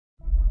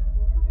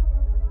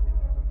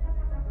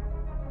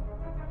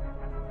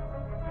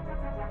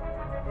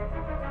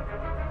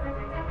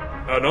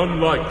An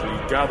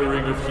unlikely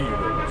gathering of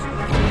heroes,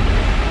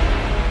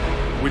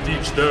 with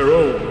each their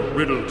own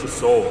riddle to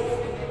solve,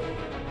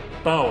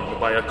 bound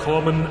by a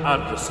common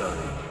adversary.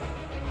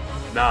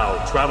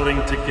 Now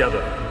traveling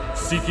together,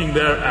 seeking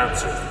their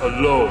answers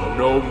alone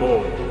no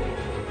more,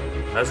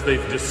 as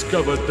they've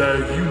discovered their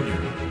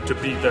union to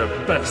be their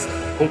best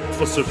hope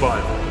for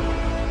survival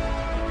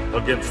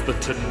against the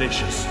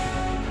tenacious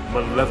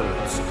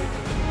malevolence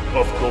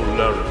of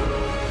Golarion.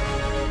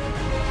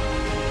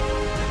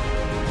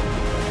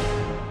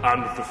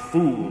 And the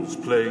fools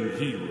playing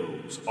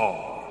heroes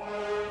are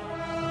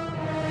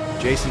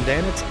Jason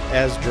Danitz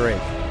as Drake.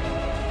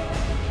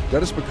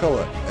 Dennis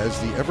McCullough as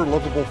the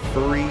ever-lovable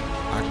furry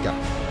Akka.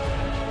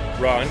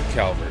 Ron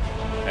Calvert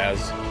as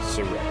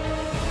Sorek.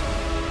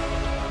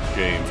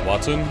 James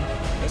Watson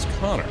as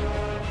Connor.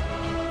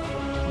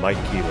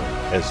 Mike Keeler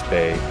as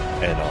Bay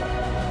and all.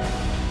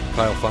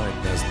 Kyle Fine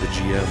as the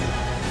GM.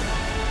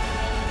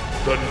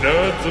 the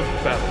nerds of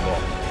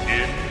Babylon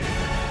in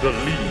the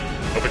League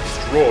of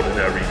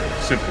Extraordinary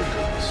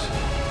Simpletons.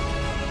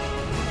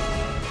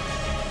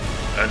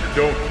 And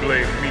don't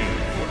blame me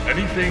for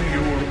anything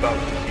you are about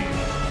to hear.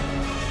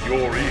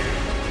 Your ears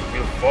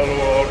will follow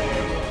our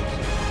heroes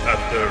at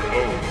their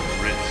own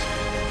risk.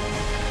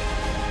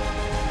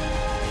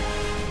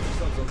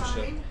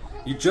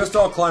 You just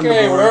all climbed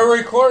Okay, aboard. we're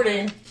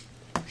recording.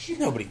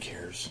 Nobody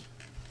cares.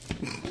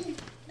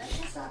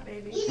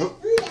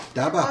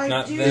 Daba.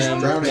 Not He's them.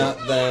 drowning.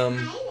 Not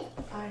them.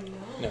 I know.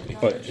 Nobody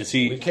But cares. is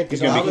he? We kicked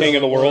He's him gonna out be king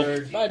of the world.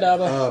 Bye,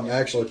 Daba.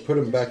 Actually, put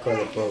him back by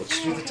the boats.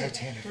 We're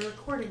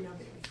recording now,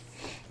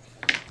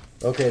 baby.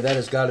 Okay, that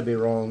has got to be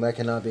wrong. That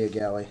cannot be a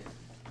galley.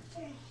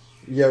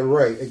 Yeah,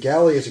 right. A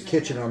galley is a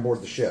kitchen on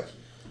board the ship.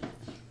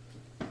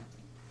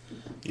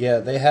 Yeah,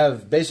 they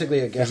have basically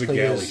a There's a galley.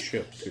 galley is-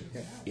 ship. Too.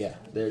 Yeah,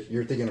 they're,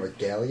 You're thinking of a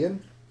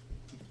galleon?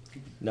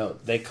 no,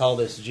 they call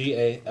this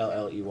Galley.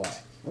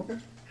 Okay.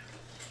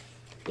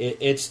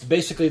 It's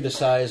basically the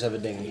size of a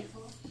dinghy.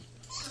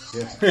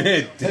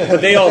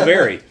 They all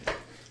vary.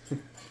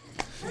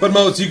 But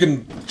most, you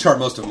can chart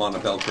most of them on a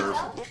bell curve.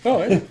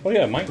 Oh,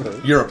 yeah, mine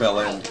curve. You're a bell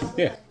end.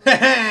 Yeah.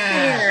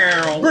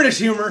 British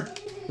humor.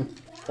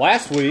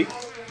 Last week.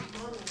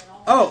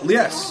 Oh,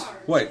 yes.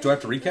 Wait, do I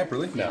have to recap,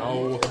 really?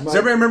 No. Does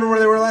everybody remember where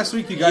they were last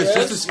week? You guys Yes.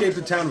 just escaped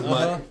the town of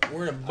Mud.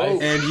 We're in a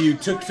boat. And you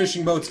took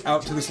fishing boats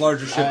out to this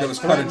larger ship that was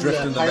cut adrift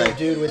in the pirate bay.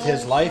 dude with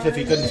his life if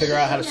he couldn't figure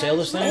out how to sail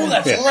this thing. Oh,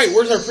 that's Yeah. right.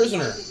 Where's our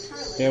prisoner?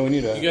 Yeah, we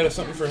need You a. got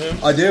something for him?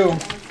 I do.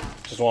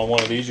 Just want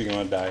one of these. You're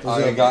gonna die.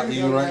 I got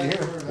you right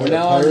here. We're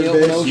now on the Pirate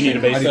open base? You need a ocean.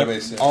 I base need a up.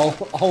 base.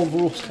 Yeah. All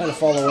rules kind of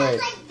fall away.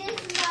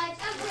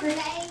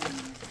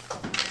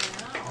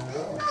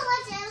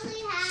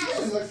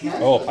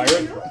 Oh, a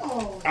pirate.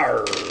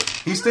 Arr.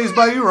 He stays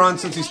by you, Ron,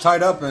 since he's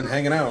tied up and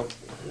hanging out.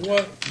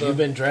 What? You've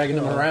been dragging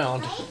him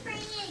around.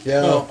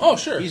 Yeah. Oh,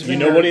 sure. He's You been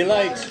know your- what he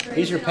likes.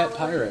 He's your pet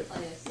pirate.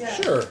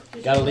 Sure.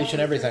 Got a leash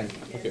and everything.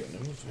 Okay.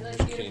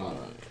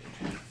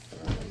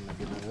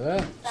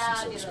 Yeah.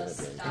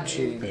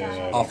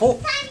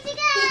 Awful.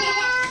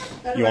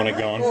 You want it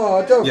gone?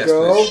 Oh, don't Yes,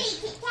 go.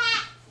 please.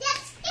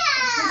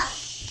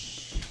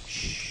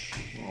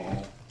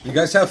 You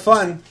guys have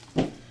fun.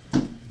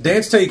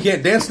 Dance till you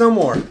can't dance no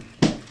more. Okay,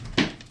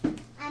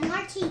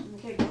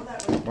 go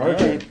that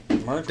way.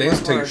 March.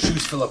 Dance till your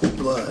shoes fill up with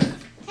blood.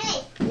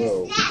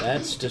 Whoa.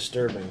 That's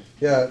disturbing.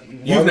 Yeah.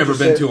 You've never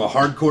been to a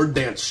hardcore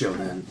dance show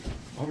then.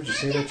 Why would you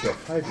say that to a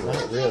 5-year-old?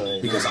 Not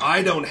really. Because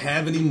I don't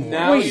have any more.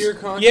 Now you're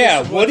conscious Yeah,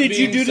 of what what's did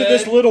you being do to said?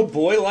 this little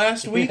boy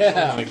last week? Oh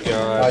Yeah. my I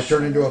gosh.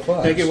 turned into a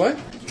 5. Make it what?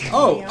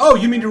 Oh,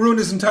 you mean to ruin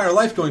his entire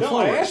life going No, I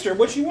forward? asked her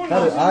what she wanted.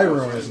 How did I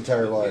ruin his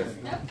entire life?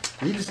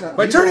 He just not.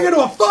 By turning into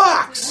a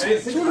fox!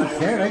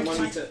 Mechanic.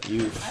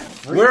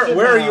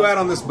 Where are you at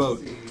on this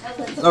boat?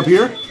 Up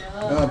here?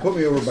 Put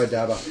me over by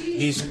Daba.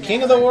 He's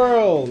king of the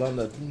world.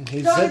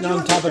 He's sitting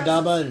on top of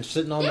Daba and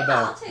sitting on the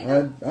bow.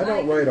 I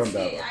don't write on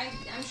Daba.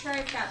 I'm sure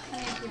I've got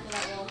plenty of people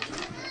that will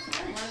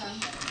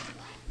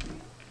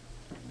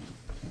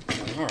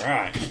learn them. All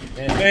right.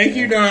 Thank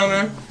you,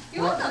 Donna.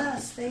 You're welcome.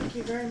 Yes, thank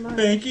you very much.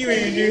 Thank you,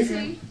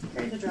 Angie.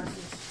 Read the dresses.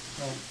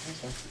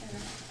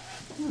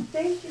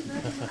 Thank you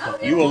very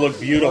much. You will look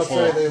beautiful.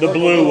 I'll say they The look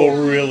blue a little-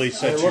 will really They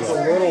set you look a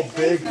up. little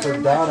big for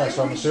Donna,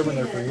 so I'm assuming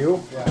they're for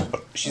you.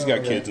 She's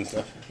got kids and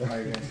stuff.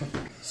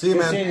 See you,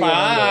 man.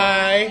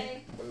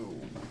 Bye.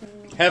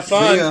 Have See ya.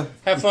 fun.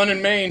 Have fun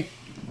in Maine.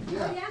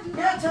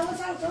 Yeah, tell us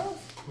how it goes.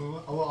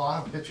 Well,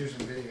 I'll have pictures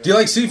and videos. Do you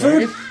like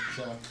seafood?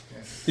 So, yeah.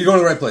 You're going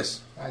to the right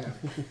place. I know.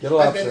 Get a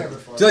I've been there lobster.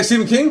 before. Do you like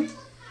Stephen King?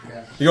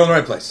 Yeah. You're going to the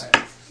right place.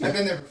 I've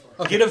been there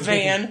before. Get a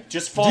van.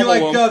 Just follow Do you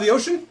like them. the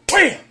ocean?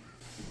 Bam!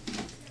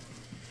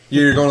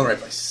 You're going to the right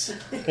place.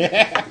 You You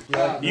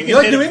can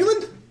like hit New it.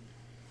 England?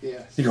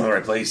 Yeah. You're going to the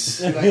right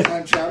place. You like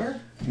clam chowder?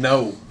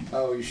 No,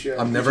 Oh, you should.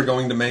 I'm never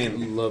going to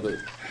Maine. Love it.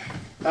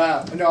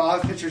 No, I'll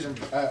have pictures and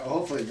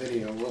hopefully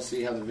video. We'll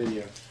see how the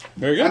video.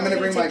 There you I'm go. gonna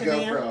bring my Take the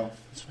van. GoPro.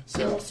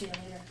 So We'll see you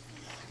later.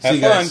 Have See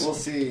you fun. guys. we'll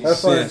see. Have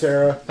See ya. fun,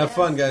 Tara. Have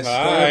fun, guys.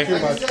 Bye. Too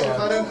Like I much said, if I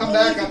fun. don't come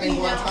back, I'm in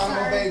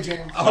Guantanamo Bay,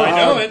 James. Oh, I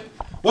know it.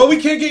 Well,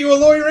 we can't get you a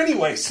lawyer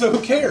anyway, so who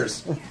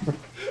cares?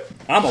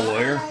 I'm a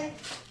lawyer.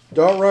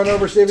 Don't run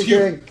over Stephen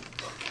King.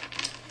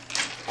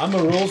 I'm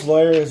a rules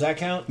lawyer. Does that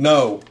count?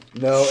 No.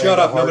 No. Shut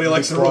up. Nobody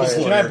likes the rules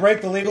Can lawyer. I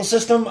break the legal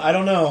system? I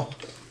don't know.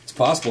 It's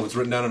possible. It's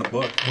written down in a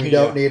book. We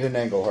don't need an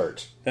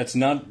Englehart. That's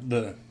not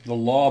the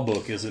law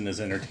book isn't as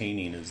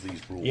entertaining as these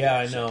rules. Yeah,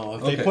 I know.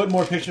 If they Okay. put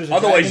more pictures of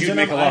Otherwise, dragons you'd in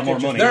make them, a lot I more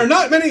could money. There are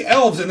not many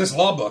elves in this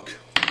law book.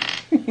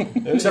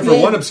 Except for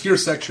one obscure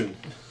section.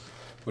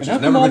 Which And how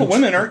has come never all the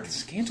been women aren't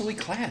scantily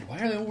clad? Why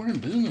are they all wearing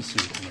business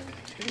suits and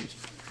everything?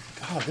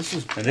 Jeez. God, this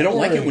is. And they don't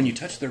like it boring. when you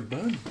touch their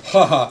bum.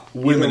 Haha,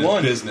 women Either in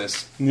one.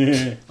 business.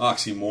 Yeah.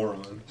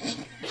 Oxymoron.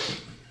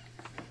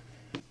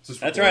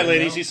 That's right,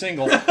 ladies. She's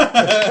single. You have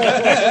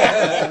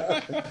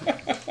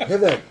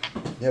that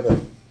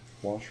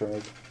wash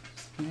rag?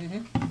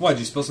 Why, did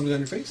you spill something on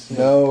your face?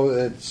 No,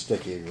 it's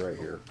sticky right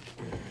here.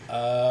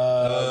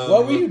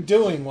 What were you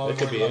doing while we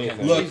could were be looking?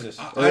 anything. Look, Jesus.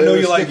 I know It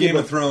was you like sticky Game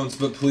of bef- Thrones,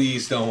 but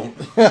please don't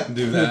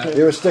do that.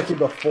 It was sticky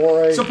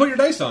before I... So put your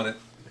dice on it.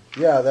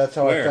 Yeah, that's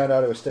how Where? I found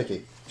out it was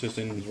sticky. Just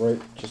It in. was right,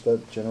 just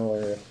that general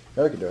area.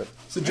 I could do it.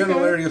 It's the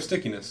general area of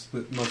stickiness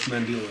that most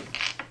men deal with.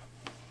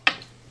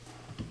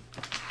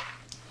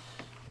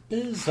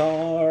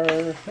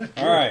 Bizarre.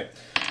 All right.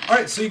 All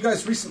right, so you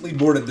guys recently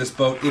boarded this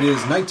boat. It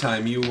is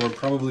nighttime. You were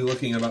probably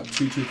looking at about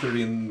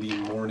 2:30 in the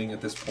morning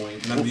at this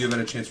point. None of you have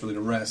had a chance really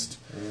to rest.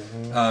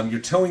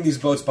 You're towing these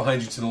boats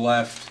behind you to the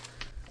left.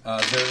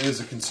 There is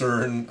a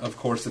concern, of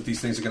course, that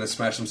these things are going to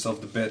smash themselves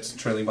to bits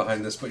trailing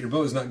behind this, but your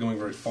boat is not going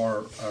very far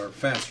or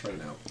fast right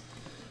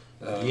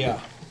now. Yeah.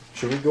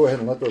 Should we go ahead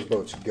and let those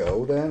boats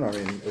go then? I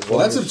mean, as Well,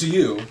 long that's as... up to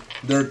you.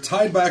 They're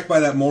tied back by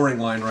that mooring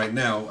line right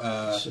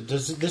now. So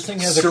does this thing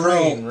has a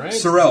crane, right?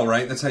 Sorrel,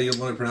 right? That's how you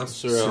want to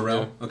pronounce it?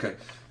 Sorrel, Okay.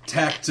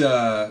 Tacked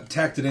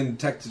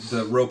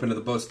the rope into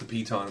the boats, the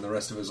piton, and the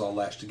rest of it is all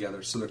lashed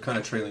together. So they're kind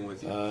of trailing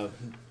with you.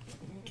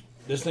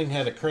 This thing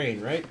had a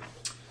crane, right?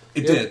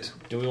 It did.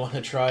 Do we want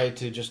to try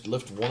to just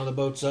lift one of the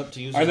boats up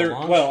to use Are as a there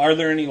launch? are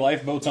there any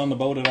lifeboats on the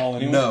boat at all?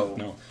 Anyway?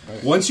 No.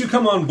 Once you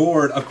come on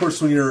board, of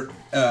course, when you're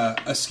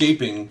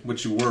escaping,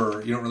 which you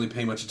were, you don't really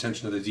pay much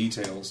attention to the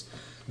details.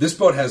 This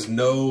boat has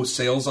no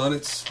sails on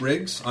its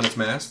rigs, on its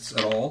masts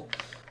at all.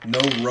 No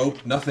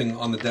rope, nothing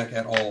on the deck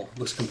at all.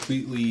 Looks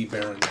completely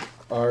barren.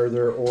 Are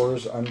there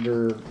oars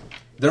under...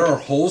 There are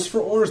holes for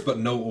oars, but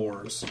no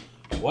oars.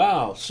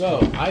 Wow,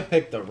 so I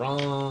picked the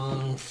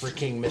wrong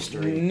freaking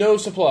mystery. No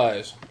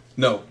supplies.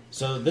 No.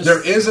 So this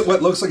There is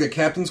what looks like a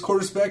captain's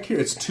quarters back here.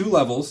 It's 2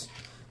 levels.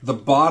 The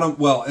bottom,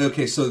 well,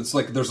 okay, so it's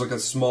like there's like a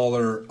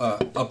smaller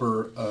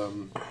upper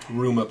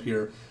room up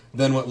here.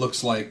 Then what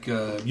looks like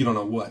you don't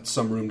know what,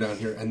 some room down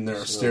here, and there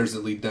are stairs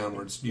that lead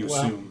downwards. You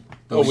assume.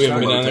 Oh, we haven't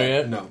been down there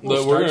yet. No.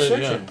 We're start gonna,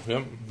 searching.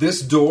 Yep.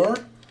 This door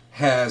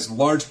has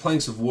large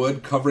planks of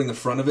wood covering the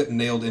front of it,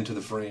 nailed into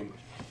the frame.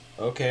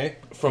 Okay.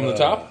 From the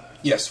top.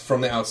 Yes,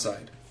 from the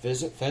outside.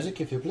 Fezzik,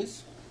 if you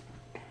please.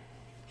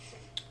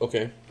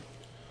 Okay.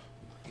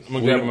 I'm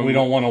gonna grab We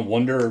don't want to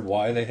wonder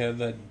why they have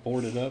that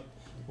boarded up.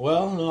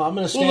 Well, no, I'm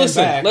going to stand Well,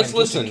 listen. back. Let's and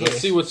just in listen. Let's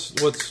case. see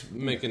what's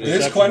making It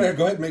it. is quite.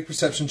 Go ahead, make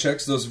perception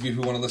checks. Those of you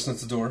who want to listen at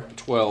the door.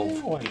 12. I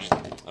don't have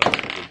a good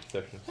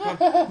perception. Not a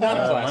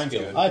class mine's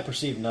skill. good. I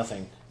perceive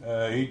nothing.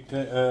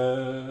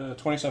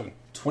 27.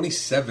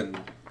 27.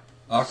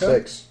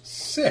 Aka?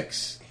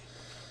 6.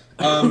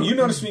 You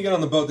notice when you get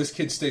on the boat, this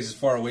kid stays as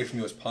far away from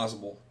you as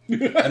possible,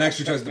 and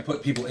actually tries to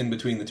put people in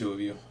between the two of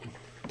you.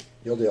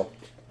 Deal, deal.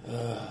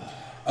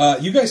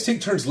 You guys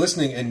take turns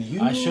listening, and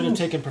you... I should have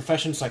taken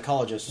profession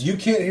psychologist. You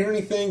can't hear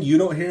anything. You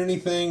don't hear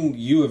anything.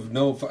 You have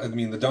no... I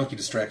mean, the donkey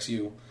distracts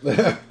you.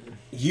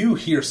 You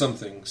hear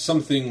something.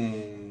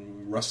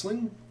 Something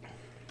rustling,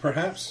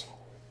 perhaps?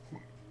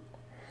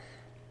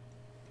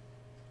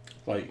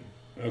 Like,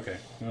 okay.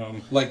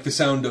 Like the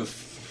sound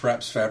of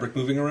perhaps fabric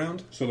moving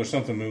around? So there's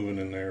something moving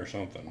in there or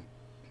something.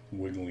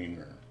 Wiggling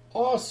or...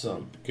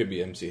 Awesome. Could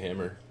be MC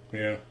Hammer.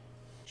 Yeah.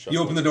 You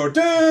open the door.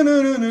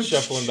 Da-na-na-na.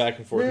 Shuffling back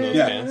and forth in those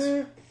Yeah.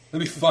 pants.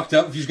 That'd be fucked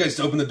up if you guys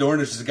open the door and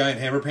there's just a guy in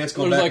hammer pants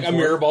going There's back like and a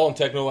forth. mirror ball and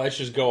techno lights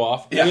just go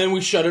off. Yeah. And then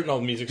we shut it and all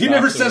the music He stops.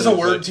 never and says a it's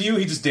word like- to you.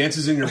 He just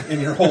dances in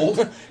your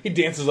hold. He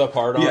dances up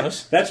hard on Yeah.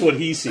 us. That's what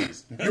he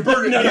sees. Your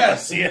boat, None of yes.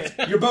 us see it.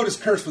 Your boat is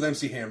cursed with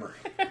MC Hammer.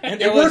 And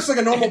It works like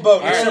a normal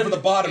boat, except and- for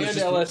the bottom is and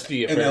just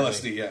LSD, and apparently.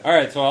 LSD. Yeah. All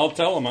right, so I'll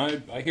tell him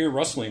I hear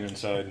rustling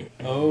inside.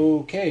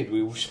 Okay, do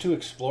we wish to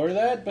explore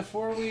that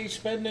before we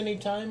spend any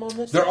time on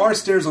this? There are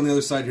stairs on the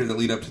other side here that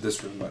lead up to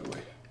this room, by the way.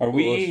 Are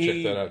we? Well, let's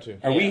check that out, too.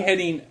 Are we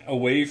heading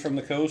away from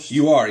the coast?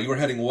 You are. You are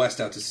heading west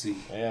out to sea.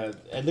 Yeah,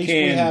 at least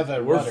we have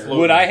a we're rudder. floating.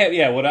 Would I have?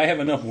 Yeah. Would I have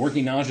enough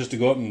working knowledge just to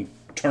go up and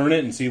turn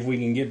it and see if we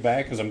can get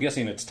back? Because I'm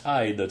guessing it's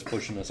tide that's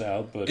pushing us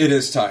out. But It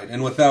is tied,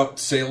 and without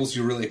sails,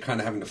 you're really kind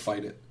of having to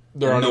fight it.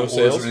 There are no oars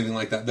sails? or anything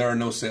like that. There are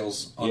no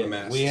sails on Yeah, the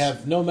mast. we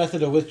have no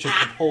method of which to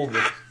hold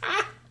it.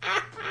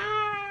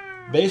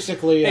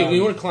 Basically, Hey,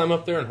 you want to climb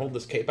up there and hold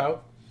this cape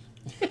out?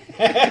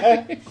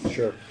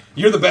 Sure.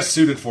 You're the best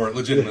suited for it,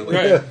 legitimately.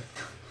 Right.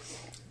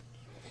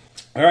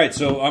 all All right,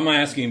 so I'm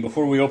asking,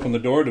 before we open the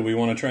door, do we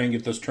want to try and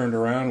get this turned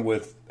around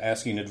with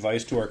asking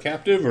advice to our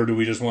captive, or do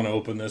we just want to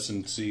open this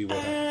and see what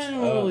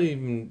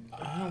happens?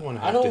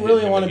 I don't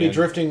really want to be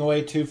drifting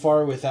away too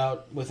far with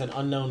an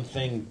unknown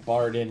thing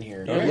barred in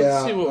here. All right,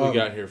 let's see what we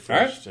got here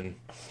first. Right. And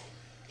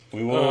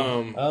we will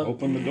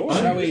open the door.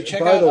 Shall we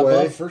check out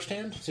above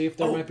firsthand? See if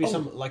there might be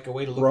some like a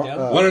way to look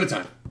down? One at a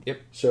time.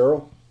 Yep.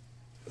 Cyril?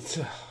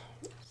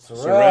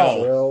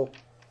 Cyril.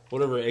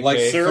 Whatever, AK. Like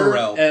Sir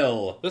Pharrell.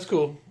 L. That's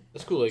cool.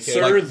 That's cool, AK.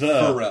 Sir Like the.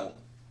 Pharrell.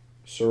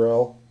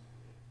 Cyril,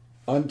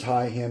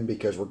 untie him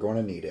because we're going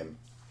to need him.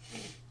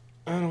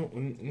 I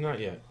don't... Not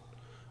yet.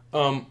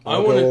 I'll I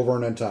go want over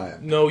and untie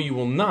him. No, you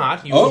will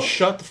not. You will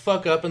shut the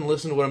fuck up and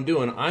listen to what I'm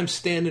doing. I'm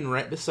standing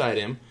right beside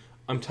him.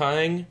 I'm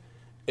tying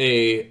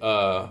basically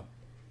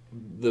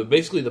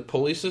the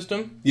pulley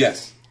system.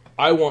 Yes.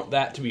 I want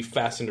that to be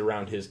fastened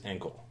around his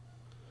ankle.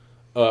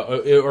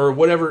 Or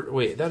whatever.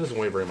 Wait, that doesn't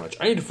weigh very much.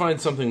 I need to find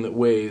something that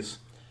weighs...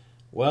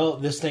 Well,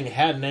 this thing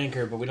had an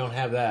anchor, but we don't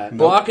have that.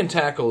 Block and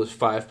tackle is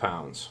 5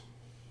 pounds.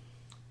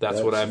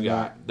 That's what I've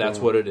got. That's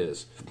what it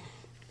is.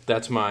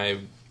 That's my...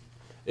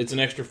 It's an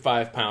extra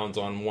 5 pounds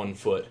on 1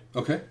 foot.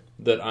 Okay.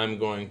 That I'm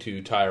going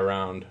to tie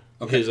around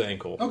his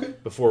ankle. Okay.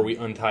 Before we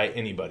untie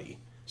anybody.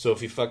 So if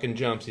he fucking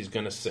jumps, he's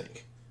going to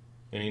sink.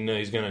 And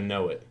he's going to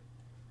know it.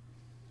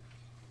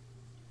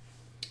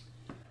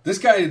 This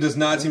guy does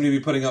not seem to be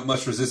putting up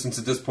much resistance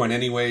at this point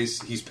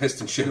anyways. He's pissed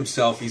and shit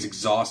himself. He's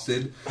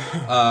exhausted.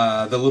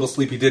 The little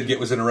sleep he did get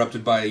was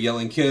interrupted by a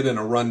yelling kid and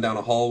a run down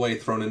a hallway,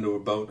 thrown into a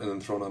boat, and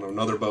then thrown on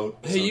another boat.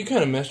 Hey, you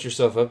kind of messed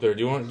yourself up there.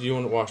 Do you want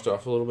it washed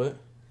off a little bit?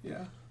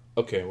 Yeah.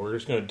 Okay, we're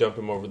just going to dump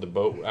him over the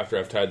boat after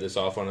I've tied this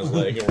off on his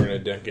leg, and we're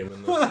going to dunk him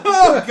in the...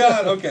 Oh,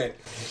 God, okay.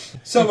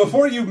 So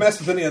before you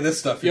mess with any of this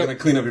stuff, you're going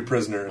to clean up your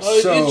prisoners.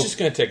 It's just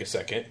going to take a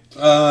second.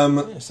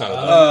 It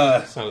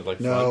sounded like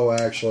no,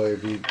 fun.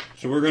 actually.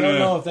 So we're I going to... don't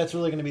know if that's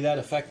really going to be that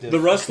effective. The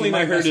rustling We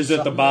might I heard mess is with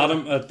at the something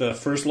bottom, at the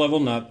first level,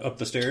 not up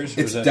the stairs?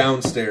 It's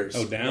downstairs.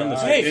 Oh, down? The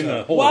Hey, in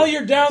the hole. while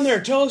you're down there,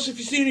 tell us if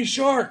you see any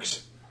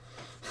sharks.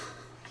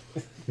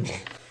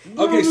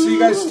 Okay, so you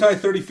guys tie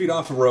 30 feet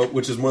off a rope,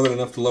 which is more than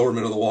enough to lower him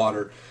into the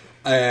water.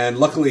 And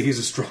luckily he's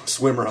a strong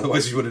swimmer,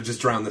 otherwise you would have just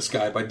drowned this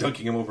guy by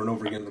dunking him over and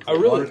over again in the I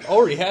cold really water.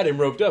 already had him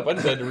roped up. I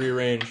just had to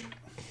rearrange.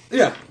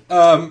 Yeah.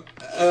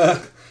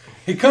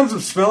 He comes up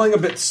smelling a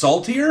bit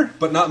saltier,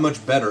 but not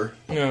much better.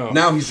 No.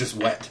 Now he's just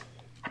wet.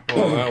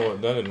 Well,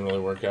 that didn't really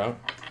work out.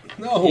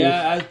 No.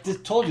 Yeah, I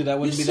just told you that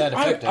wouldn't be that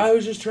effective. I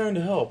was just trying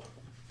to help.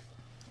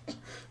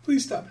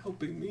 Please stop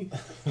helping me.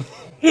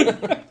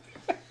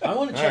 I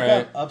want to check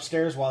out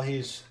upstairs while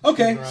he's...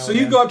 Okay, around so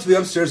you go up to the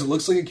upstairs. It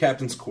looks like a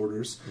captain's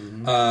quarters.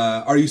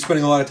 Are you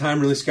spending a lot of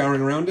time really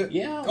scouring around it?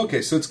 Yeah.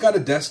 Okay, so it's got a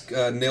desk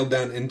nailed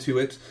down into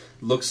it.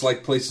 Looks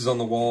like places on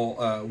the wall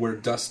where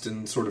dust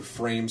and sort of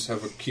frames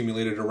have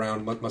accumulated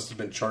around what must have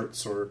been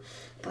charts or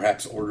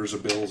perhaps orders or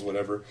bills,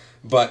 whatever.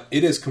 But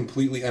it is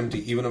completely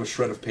empty, even of a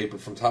shred of paper.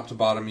 From top to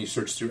bottom, you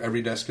search through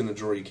every desk in the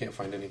drawer, you can't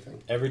find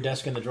anything. Every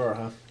desk in the drawer,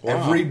 huh?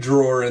 Every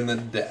drawer in the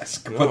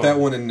desk. Oh. Put that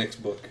one in Nick's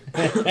book.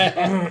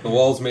 The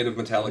wall's made of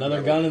metallic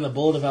Another metal. gun in the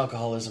bullet of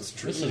alcoholism.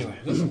 Anyway.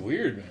 This is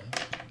weird,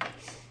 man.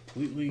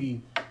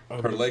 Completely...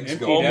 Her legs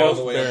empty go down all Almost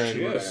the way up barren.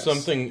 to her ass.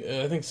 Something.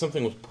 I think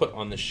something was put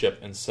on the ship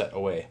and set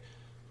away.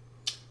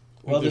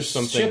 Well, There's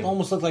this ship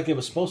almost looked like it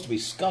was supposed to be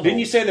scuttled. Didn't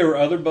you say there were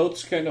other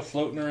boats kind of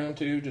floating around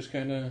too? Just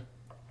kind of...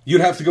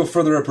 You'd have to go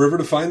further upriver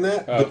to find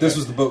that, but this okay.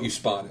 was the boat you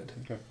spotted.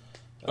 Okay.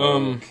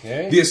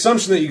 Okay. The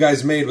assumption that you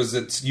guys made was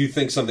that you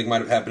think something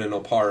might have happened in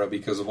Opara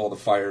because of all the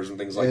fires and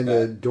things like And that.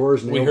 the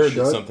doors nailed We heard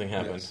shut. that something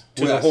happened. Yes.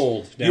 To the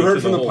hold. You down heard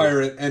to from the hold.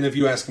 pirate, and if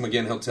you ask him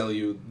again, he'll tell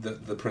you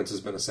that the prince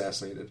has been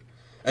assassinated.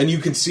 And you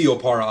can see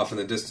Opara off in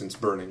the distance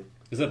burning.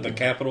 Is that the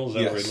capital? Is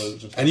that where he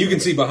Yes. lives? And you can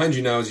see behind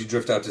you now as you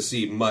drift out to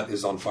sea, Mutt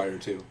is on fire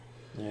too.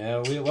 Yeah,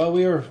 we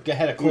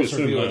had a closer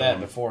assumed view of that that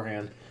one.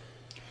 beforehand.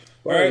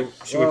 All right,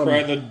 should we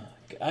pry the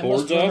I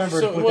boards must off?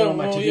 remember to put that on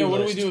my to-do what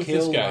do we list. do with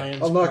Kill this guy?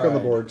 Lion's I'll knock on the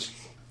Pride. boards.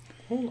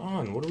 Hold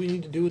on. What do we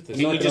need to do with this?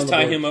 Can we Knock just on the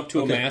tie board. him up to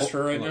a Okay. mast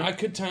for right now? I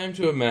could tie him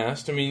to a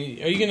mast. I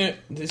mean, are you gonna?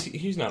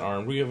 He's not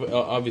armed. We have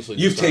obviously.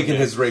 You've disarmed taken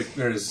him. his rape,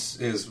 or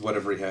his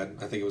whatever he had.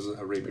 I think it was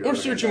a rapier. Or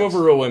search him over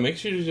real way. Make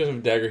sure he doesn't have a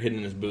dagger hidden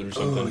in his boot or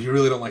Oh, something. you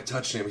really don't like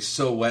touching him. He's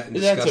so wet and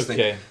That's disgusting.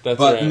 okay. That's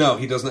but all right. no,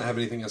 he doesn't have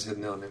anything else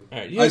hidden on him. All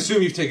right, I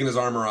assume you've taken his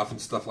armor off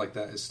and stuff like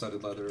that, his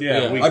studded leather.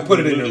 Yeah, we- I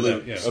put it in your looted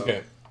loot. that, yeah. so.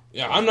 Okay.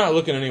 Yeah, I'm not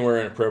looking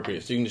anywhere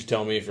inappropriate, so you can just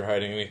tell me if you're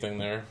hiding anything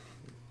there.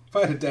 If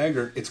I had a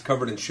dagger, it's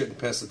covered in shit and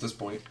piss at this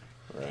point,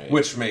 Right.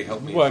 which may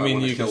help me. Well, if I mean,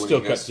 wanna you kill can one still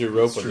of you cut guys. through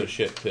rope It's with true. a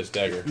shit piss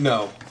dagger.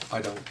 No,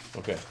 I don't.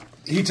 Okay.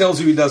 He tells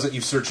you he doesn't.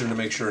 You search him to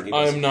make sure, and he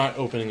doesn't. I'm not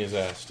opening his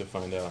ass to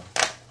find out.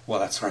 Well,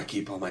 that's where I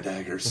keep all my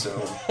daggers. So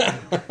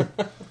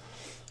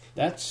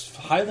That's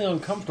highly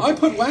uncomfortable. I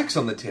put wax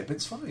on the tip.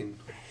 It's fine.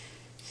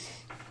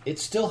 It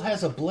still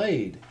has a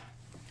blade.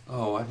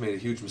 Oh, I've made a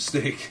huge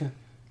mistake.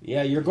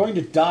 Yeah, you're going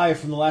to die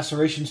from the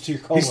lacerations to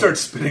your colon. He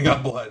starts spitting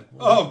up blood.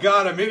 Oh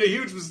God, I made a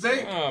huge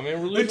mistake. Oh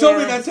man, we're They losing. told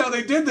me that's how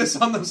they did this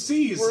on the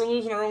seas. We're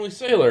losing our only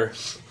sailor.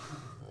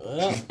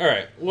 Well, All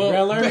right. Well, we're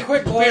gonna learn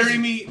quick, boys. Bury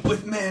me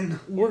with men.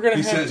 we're gonna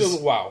he have says.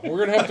 to. Wow, we're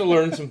gonna have to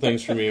learn some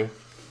things from you.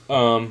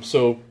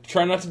 So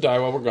try not to die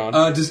while we're gone.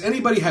 Does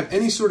anybody have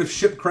any sort of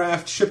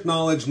shipcraft, ship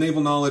knowledge,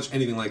 naval knowledge,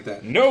 anything like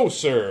that? No,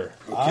 sir.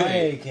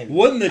 I can.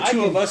 Wouldn't the I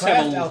two can of us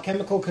craft have a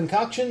alchemical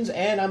concoctions,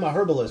 and I'm a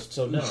herbalist,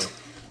 so no.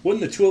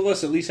 Wouldn't the two of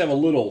us at least have a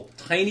little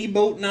tiny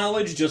boat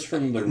knowledge just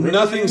from the river?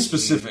 Nothing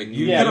specific.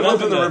 You Yeah, could have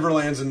lived in the nothing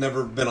Riverlands and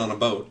never been on a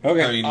boat.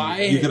 Okay. I mean,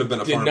 I you could have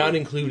been a did farmer. not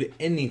include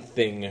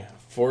anything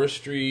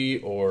forestry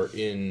or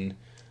in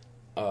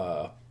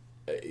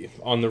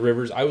on the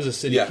rivers. I was a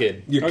city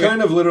kid. You're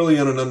kind of literally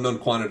on an unknown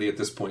quantity at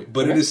this point,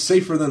 but it is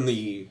safer than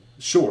the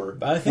shore,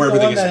 But I think where the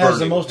everything one is that burning. has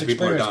the most and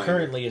people are experience dying.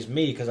 currently is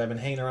me, because I've been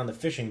hanging around the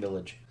fishing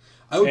village.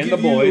 I would And give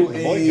the boy. you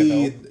The boy can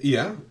help.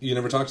 Yeah, you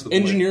never talked to the boy.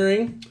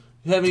 Engineering,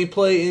 have me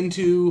play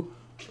into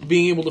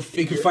being able to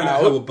figure find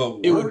out how a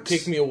boat It would works.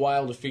 take me a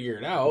while to figure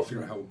it out.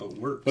 Figure out how a boat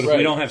works. But if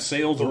we don't have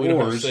sails But or we don't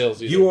have oars,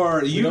 sails either. You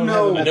are, We you don't have a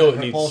know, I method know of it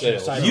needs propulsion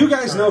sails. aside you from guys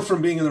current. know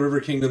from being in the River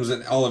Kingdoms,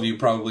 and all of you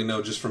probably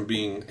know just from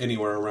being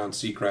anywhere around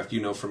Seacraft, you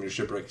know from your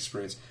shipwreck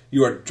experience,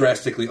 you are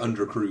drastically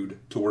undercrewed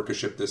to work a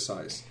ship this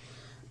size.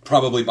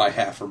 Probably by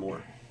half or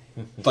more.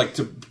 Like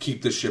to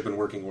keep this ship in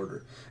working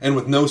order. And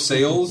with no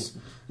sails,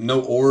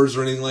 no oars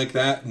or anything like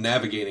that,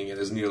 navigating it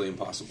is nearly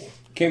impossible.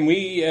 can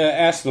we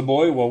ask the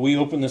boy while we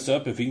open this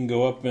up if he can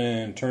go up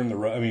and turn the...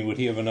 I mean, would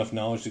he have enough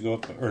knowledge to go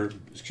up... Or,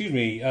 excuse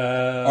me,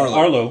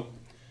 Arlo.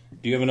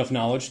 Do you have enough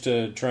knowledge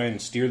to try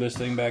and steer this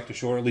thing back to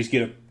shore? At least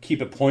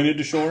keep it pointed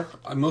to shore?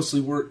 I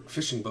mostly work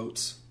fishing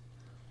boats.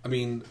 I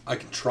mean, I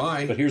can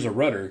try. But here's a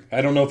rudder.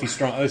 I don't know if he's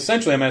strong.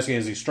 Essentially, I'm asking,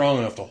 is he strong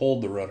enough to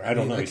hold the rudder? I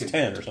don't know. I He's can-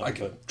 10 or something. I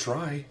can But.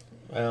 try.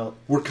 Well,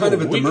 We're kind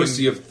of at we the can-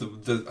 mercy of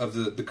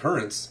the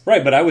currents.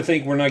 Right, but I would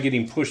think we're not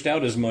getting pushed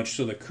out as much,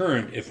 so the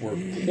current, if we're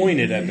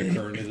pointed at the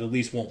current, it at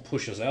least won't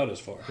push us out as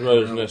far.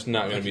 Rudder's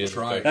not going to be as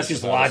try. effective That's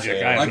just without a logic.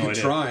 sail. I have I no can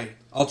idea. try.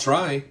 I'll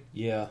try.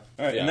 yeah.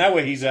 All right, Yeah. and that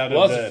way he's out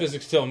Well, of that's the the...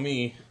 physics tell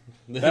me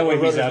That way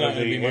he's rudder's out not of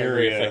going to the be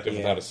very area. effective Yeah.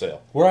 without a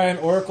sail. Were I an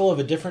oracle of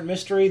a different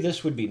mystery,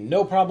 this would be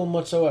no problem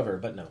whatsoever,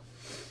 but no.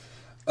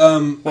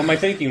 Well, my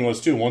thinking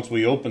was, too, once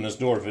we open this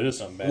door, if it is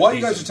something bad... While you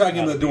he's guys are talking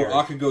out on the of door, area.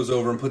 Akka goes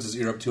over and puts his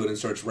ear up to it and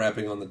starts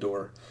rapping on the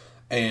door.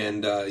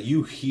 And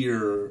you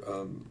hear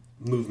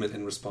movement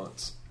in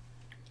response.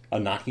 A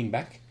knocking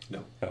back?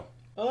 No. Oh.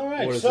 All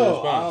right, What is the so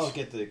response? I'll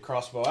get the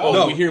crossbow out. Oh,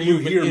 no, we hear you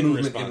movement hear in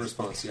movement response. in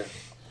response, yeah.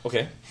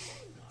 Okay.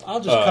 I'll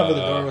just cover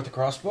the door with the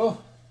crossbow.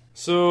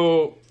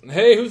 So,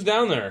 hey, who's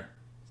down there?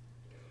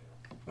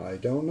 I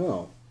don't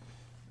know.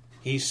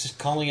 He's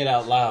calling it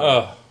out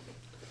loud.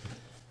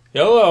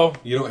 Hello.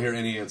 You don't hear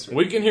any answer.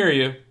 We can hear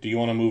you. Do you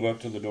want to move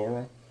up to the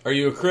door? Are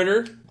you a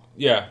critter?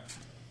 Yeah.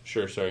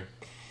 Sure, sorry.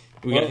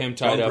 We got him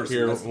tied wrong up person,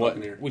 here. that's the What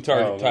Buccaneer. we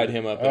Oh, tied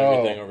him up and oh.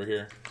 everything over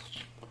here.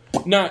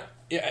 Not.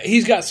 Yeah,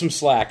 he's got some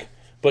slack,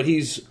 but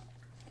he's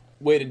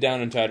weighted down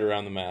and tied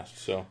around the mast.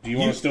 So. Do you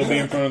want to still be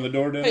in front of the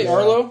door, Dennis? Hey,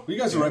 Arlo. You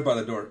guys are right by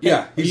the door.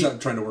 Yeah, he's you-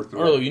 trying to work the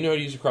Arlo, door. you know how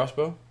to use a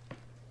crossbow?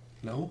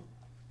 No?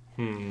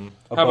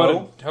 How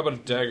about a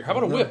dagger? How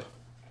about a whip?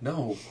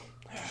 No.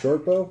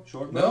 Short bow?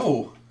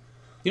 No.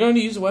 You know how to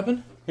use a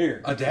weapon?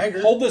 Here. A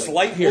dagger? Hold this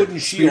light wooden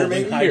shield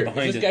maybe? and hide Here,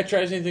 behind if this it. guy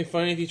tries anything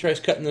funny, if he tries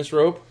cutting this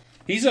rope,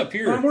 He's up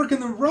here. I'm working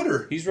the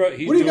rudder. He's right.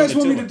 He's What do you doing guys the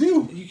want me to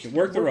tiller. do? You can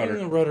work the working rudder.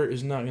 the rudder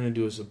is not going to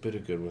do us a bit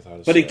of good without a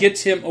But sail. it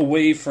gets him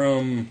away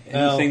from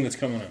Well- anything that's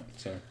coming up.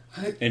 So.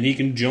 I- And he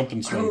can jump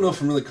and I swim. don't know if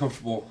I'm really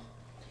comfortable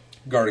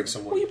guarding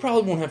someone. Well, you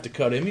probably won't have to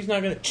cut him. He's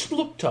not going to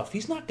look tough.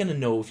 He's not going to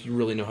know if you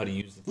really know how to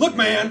use the thing. Look,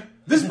 man,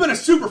 this has been a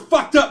super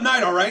fucked up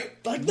night, all right?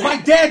 Like that. My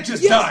dad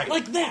just Yes, died.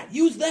 like that.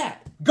 Use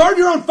that. Guard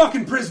your own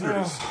fucking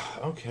prisoners.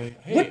 Okay.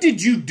 Hey, What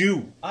did you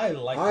do? I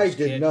like I this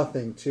did kid.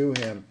 nothing to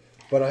him,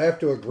 but I have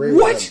to agree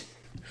What? with him.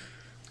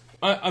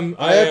 I I am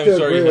have to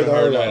sorry agree you had with a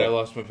hard Arlo. night. I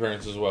lost my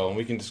parents as well, and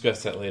we can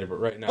discuss that later. But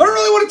right now, I don't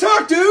really want to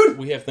talk, dude.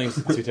 we have things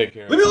to take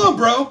care of. Leave me alone,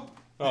 bro.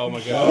 Oh my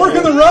I'm god.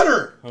 working the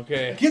rudder.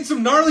 Okay. Get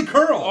some gnarly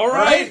curl. All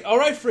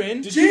right,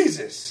 friend.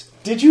 Jesus.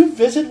 Did you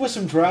visit with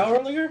some drow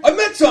earlier? I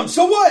met some,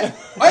 so what?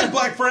 I have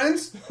black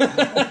friends.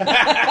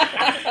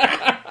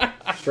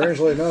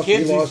 Strangely enough,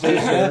 Kids he lost these his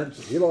days.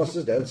 parents. He lost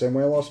his dad the same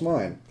way I lost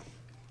mine.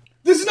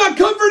 This is not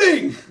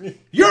comforting.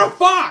 You're a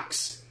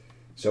fox.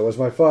 So was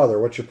my father.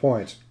 What's your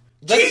point?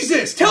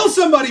 Jesus, tell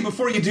somebody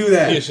before you do You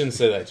that. shouldn't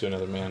say that to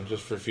another man,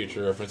 just for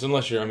future reference.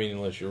 Unless you're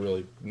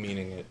really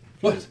meaning it.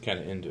 What? You're kind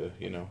of into,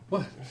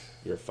 What?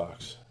 you're a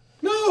fox.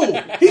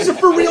 No, he's a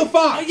for real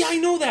fox. Yeah, I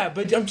know that,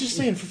 but I'm just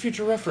saying for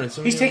future reference.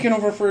 I mean, He's taking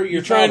over for your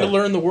You're trying to father.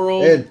 learn the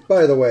world. And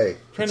by the way,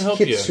 Trying it's to help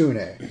you.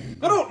 kitsune.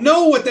 I don't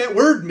know what that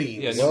word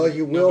means. Yeah, Well,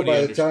 you will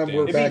nobody by the time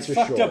we're understands. It back means to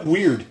fucked shore. up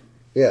weird.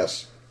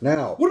 Yes.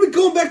 Now, What are we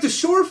going back to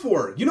shore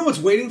for? You know what's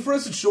waiting for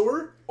us at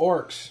shore?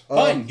 Orcs.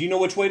 Fine. Do you know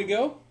which way to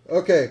go?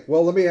 okay.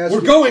 Well, let me ask We're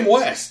you, going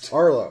west.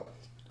 Arlo.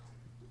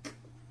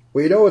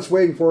 We know what's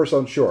waiting for us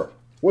on shore.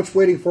 What's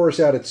waiting for us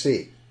out at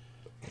sea?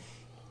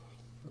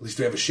 At least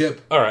we have a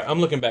ship. All right, I'm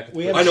looking back at the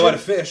We have I know how to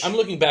fish. I'm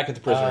looking back at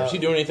the prisoner. Is he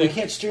doing anything? We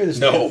can't steer this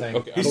No. damn thing.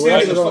 Okay. He's I'll-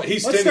 standing. Let's the fu-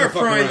 he's start standing the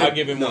fuck prying. around. I'll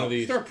give him No. one of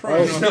these. Start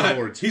prying He's on not.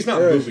 boards. He's not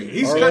There is- moving.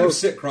 He's Arlo- kind of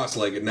sit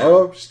cross-legged now.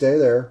 Arlo, stay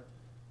there.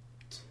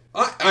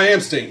 I am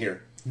staying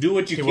here. Do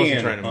what you He wasn't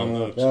can. trying to on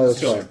move. the No, that's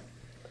still.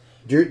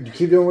 fine.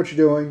 Keep doing what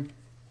you're doing.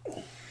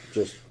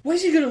 Just Why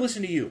is he going to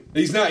listen to you?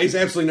 He's not. He's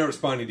absolutely not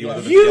responding to you.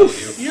 other than You yell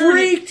at you.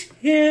 freaked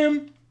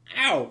him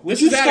out. Would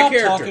This you is out of stop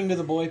character. talking to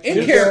the boy? In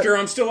please? character,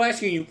 I'm still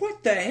asking you,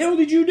 what the hell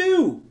did you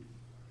do?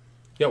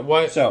 Yeah,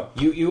 why? So,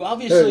 You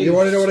obviously. hey, you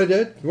want to know what I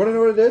did? You want to know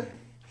what I did?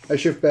 I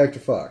shift back to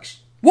Fox.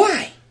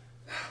 why?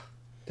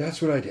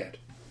 That's what I did.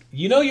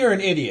 You know you're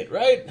an idiot,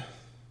 right?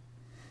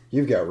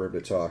 You've got room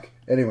to talk.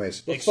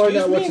 Anyways, let's Excuse find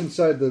out what's me?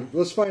 inside the.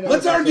 Let's find out.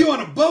 Let's what's argue inside-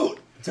 on a boat.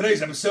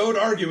 Today's episode: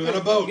 arguing on a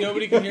boat.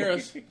 Nobody can hear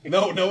us.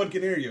 No one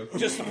can hear you.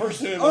 Just the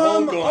person in the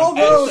hole going,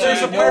 Although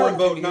there's a no pirate one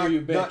boat can hear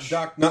you,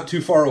 bitch. not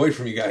too far away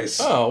from you guys.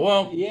 Oh,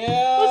 well.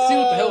 Yeah. Let's see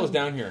what the hell is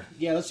down here.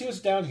 Yeah, let's see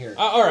what's down here.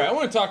 All right, I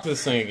want to talk to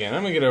this thing again.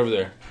 I'm going to get over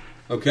there.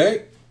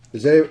 Okay.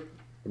 Is they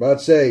about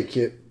to say,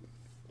 kid,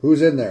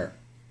 who's in there?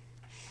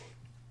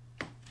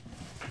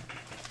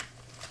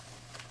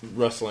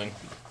 Rustling.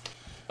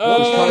 He's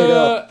tied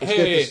up. Let's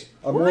get Hey, this.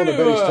 I'm willing to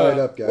bet he's tied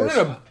up, guys. We're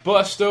gonna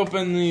bust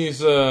open these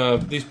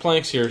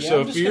planks here. Yeah, So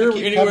I'm if just you're gonna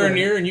keep anywhere covering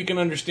near and you can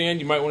understand,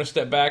 you might want to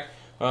step back.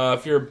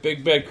 If you're a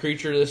big bad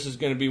creature, this is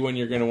going to be when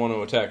you're going to want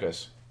to attack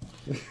us.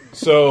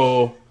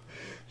 So,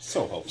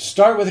 so helpful.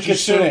 Start with a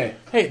kitsune.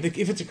 Hey,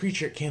 if it's a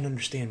creature, it can't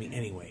understand me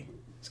anyway.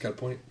 It's got a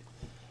point.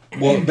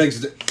 Well, it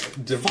begs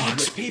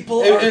Fox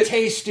people are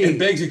tasty. It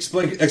begs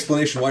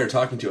explanation why you're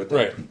talking to it. Though.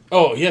 Right.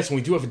 Oh yes, and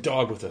we do have a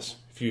dog with us.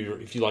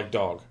 If you like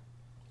dog.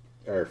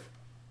 Arf.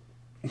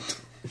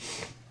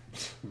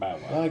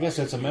 Well, I guess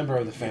it's a member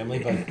of the family,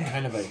 but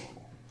kind of a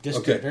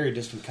distant, very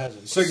distant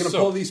cousin. So you're going to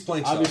pull these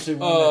planks obviously up.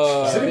 one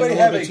that's Does anybody been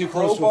have little a bit too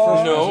close to a crowbar?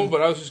 first No, cousin.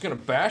 but I was just going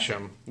to bash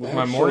him with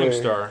my Morning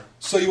Star.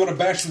 So you want to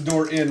bash the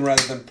door in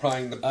rather than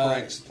prying the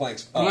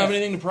planks I don't have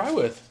anything to pry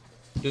with.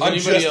 Does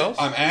anybody else?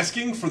 I'm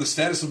asking for the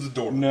status of the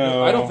door.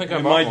 No. I don't think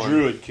I'm my on one.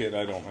 druid kit,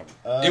 I don't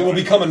have. It will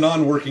become a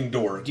non-working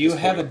door. Do you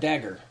have a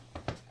dagger?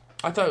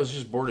 I thought it was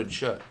just boarded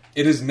shut.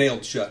 It is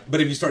nailed shut.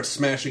 But if you start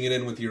smashing it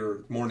in with your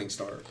Morning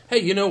Star. Hey,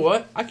 you know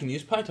what? I can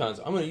use pythons.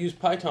 I'm going to use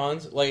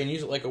pythons and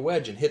use it like a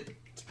wedge and hit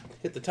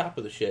the top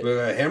of the shit. With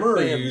a hammer, or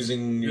are you Bam.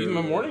 using your... Using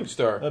my Morning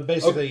Star.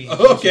 Basically,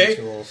 okay.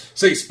 tools.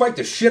 So you spike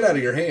the shit out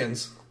of your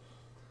hands.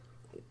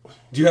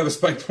 Do you have a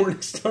spiked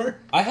Morning Star?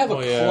 I have a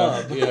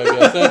club. Yeah, I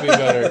guess that'd be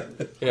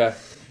better. Yeah.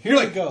 You're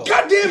like, go.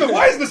 God damn it,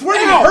 why is this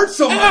working? It hurts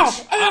so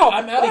much. Ow!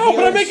 I'm out of Ow, but I'm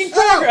healing. making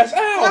progress!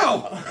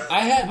 Ow! Ow!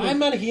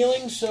 I'm out of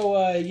healing,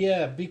 so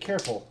yeah, be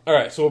careful.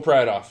 Alright, so we'll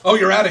pry it off. Oh,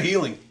 you're out of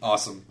healing.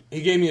 Awesome.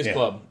 He gave me his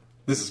club.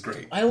 This is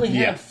great. I only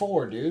Yeah. had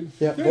 4, dude.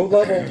 Yeah, low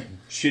level.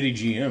 Shitty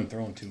GM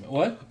throwing too much.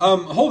 What?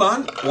 Hold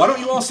on. Why don't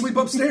you all sleep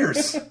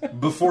upstairs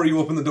before you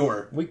open the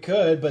door? We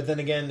could, but then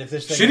again, if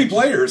this thing Shitty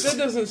players. That just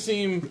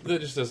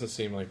doesn't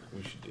seem like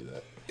we should do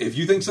that. If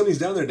you think something's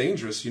down there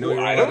dangerous, you know you're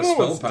I out don't of know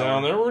spell what's power.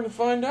 down there. We're going to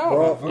find out.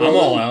 Well, I'm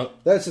all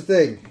out. That's the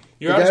thing.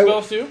 You're The out of guy-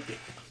 spells too?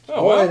 Oh,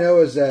 All I wow. know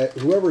is that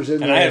whoever's in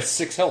And there, I have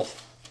 6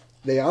 health.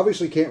 they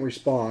obviously can't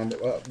respond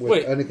with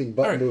Wait, anything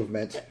but all right.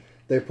 movement.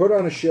 They put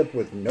on a ship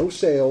with no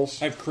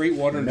sails, I have crate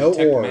water and no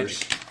detect oars.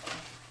 magic.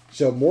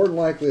 So more than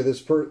likely,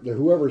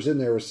 whoever's in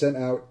there was sent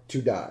out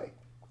to die.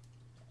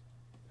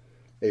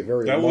 A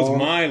very That long, was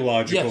my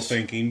logical Yes.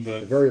 thinking,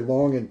 but very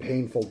long and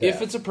painful death.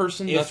 If it's a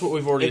person, that's what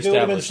we've already If it would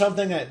have been established.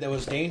 something that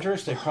was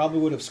dangerous, they probably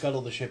would have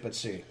scuttled the ship at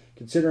sea.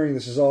 Considering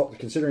this is all,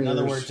 considering In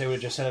other there's- words, they would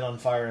have just set it on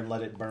fire and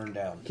let it burn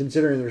down.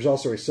 considering there's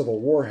also a civil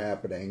war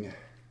happening,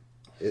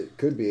 it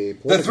could be a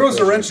That political throws a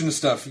prison. wrench into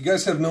stuff. You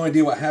guys have no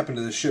idea what happened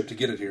to this ship to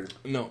get it here.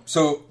 No.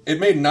 So it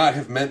may not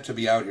have meant to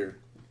be out here.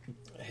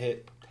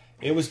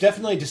 It was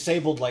definitely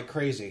disabled like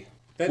crazy.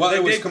 that, Well, that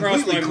it was did cross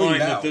completely my cleaned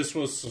mind out. that this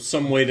was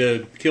some way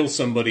to kill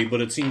somebody,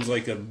 but it seems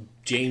like a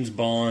James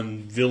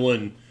Bond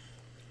villain,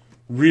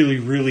 really,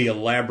 really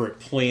elaborate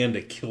plan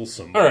to kill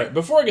somebody. Alright,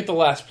 before I get the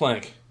last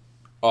plank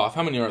off,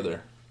 how many are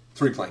there?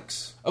 3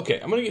 planks. Okay,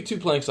 I'm going to get 2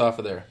 planks off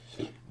of there.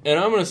 And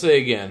I'm going to say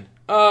again,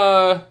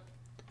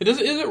 is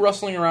it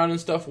rustling around and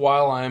stuff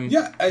while I'm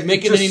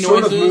making any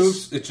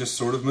noises? It just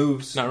sort of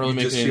moves. Not really You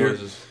making just any hear-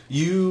 noises.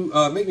 You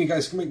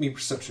make me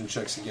perception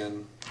checks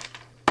again.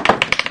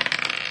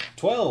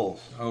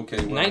 12. Okay,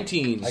 well,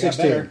 19. I got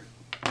better.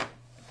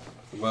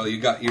 well, you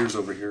got ears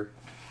over here.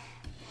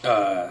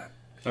 I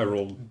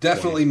rolled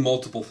Definitely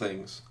multiple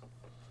things,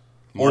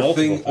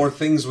 or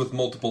things with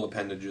multiple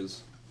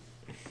appendages.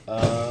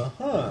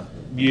 Huh.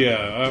 Yeah,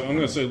 I'm going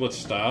to say let's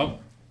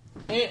stop.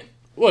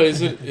 What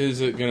is it?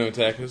 Is it going to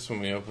attack us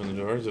when we open the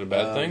door? Is it a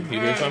bad thing? Do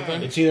you hear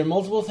something? It's either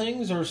multiple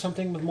things or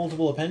something with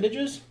multiple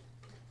appendages.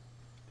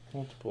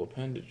 Multiple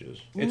appendages.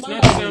 It's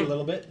Might not be a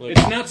little bit.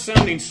 It's not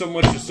sounding so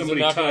much as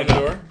somebody Knock on tied the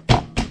up.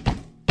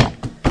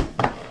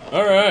 door.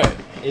 All right.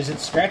 Is it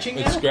scratching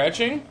now? It's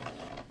scratching.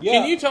 Yeah.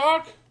 Can you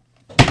talk?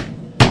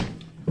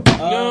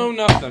 No,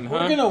 nothing. We're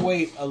Huh? gonna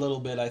wait a little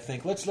bit. I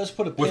think. Let's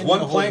put a pin With in one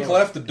the whole plank door.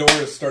 left, the door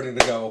is starting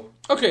to go.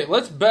 Okay,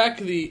 let's back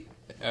the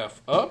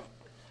F up.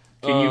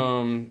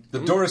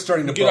 The door is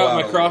starting to get blow out my a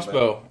little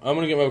crossbow. I'm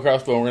gonna get my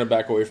crossbow. and We're gonna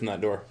back away from that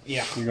door.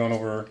 Yeah. You're going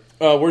over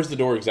Where's the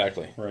door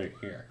exactly? right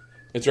here.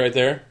 It's right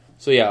there.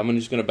 So yeah, I'm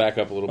just gonna back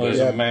up a little Oh, bit.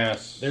 there's a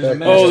mass. There's a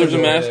mask. Oh, there's a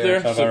over mask there. there.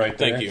 How about right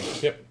there? Thank you.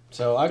 Yep.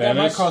 So I got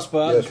my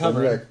crossbow out and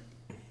covered.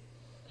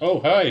 Oh,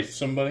 hi,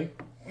 somebody.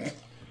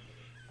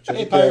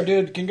 Hey, Pirate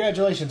Dude,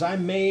 congratulations. I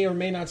may or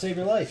may not save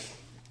your life.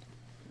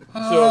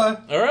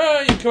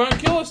 Alright, you come out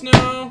and kill us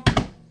now.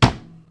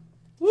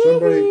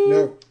 Somebody,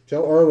 no,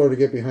 tell Arlo to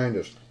get behind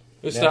us.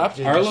 It stopped?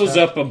 Arlo's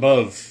up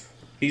above.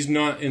 He's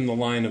not in the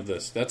line of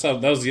this. That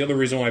was the other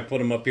reason why I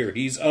put him up here.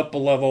 He's up a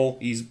level.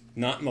 He's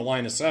not in the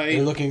line of sight.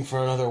 You're looking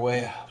for another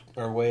way out.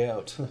 Or way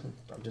out.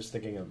 I'm just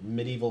thinking of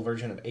medieval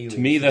version of Alien. To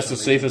me, that's the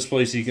safest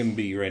place he can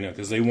be right now,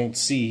 because they won't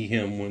see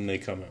him when they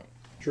come out.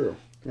 True.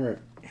 All right.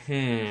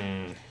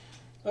 Okie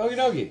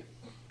dokie.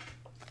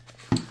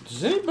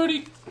 Does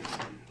anybody...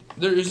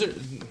 But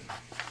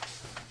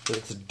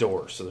it's a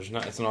door, so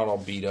it's not all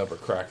beat up or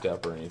cracked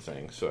up or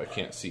anything, so I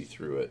can't see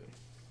through it.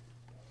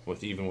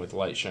 Even with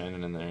light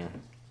shining in there.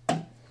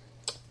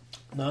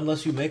 Not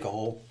unless you make a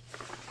hole.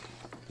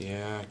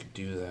 Yeah, I could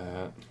do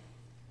that.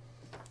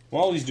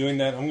 While he's doing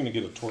that, I'm going to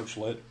get a torch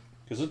lit.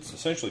 Because it's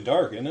essentially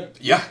dark, isn't it?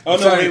 Yeah. Oh,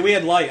 no, wait, we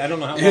had light. I don't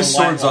know how long his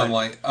sword's on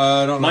light.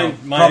 I don't know.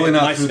 Probably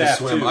not through the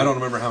swim. Too. I don't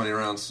remember how many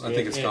rounds. I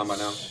think it's gone by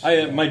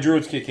now. My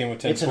druid's kick came with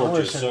 10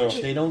 torches. So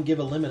they don't give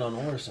a limit on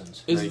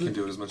orisons. You can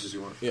do it as much as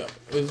you want. Yeah.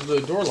 Is the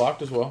door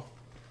locked as well?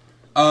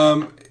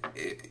 I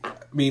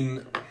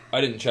mean... I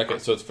didn't check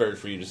it, so it's fair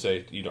for you to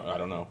say you don't. I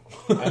don't know.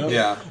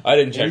 Yeah, I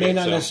didn't check it. It may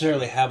not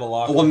necessarily have a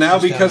lock. Well, now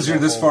because you're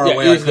this far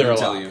away, I couldn't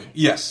tell you.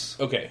 Yes.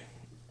 Okay.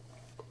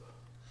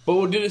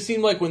 But did it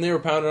seem like when they were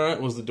pounding on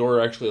it, was the door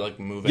actually like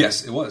moving?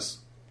 Yes, it was.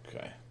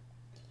 Okay.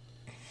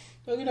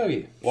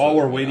 While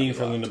we're waiting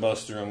for them to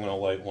bust through, I'm going to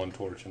light one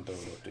torch and throw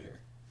it up to here.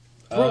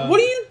 What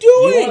are you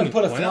doing? You want to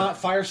put a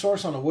fire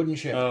source on a wooden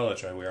ship. Oh,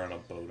 that's right. We are on a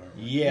boat, aren't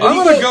we? Yeah. I'm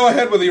going to go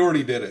ahead with you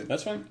already did it.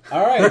 That's fine. All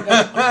right. All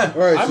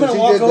right. I'm going to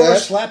walk over,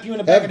 slap you in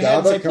the back of the head,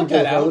 and say, come put to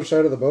that the out. other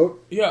side of the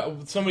boat. Yeah,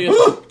 somebody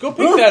else. Go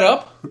pick that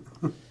up.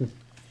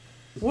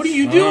 What are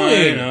you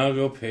doing? I'll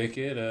go pick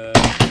it up.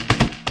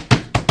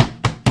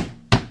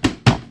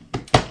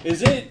 Is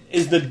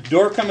the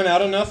door coming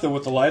out enough that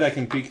with the light I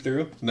can peek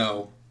through?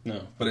 No.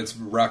 But it's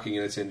rocking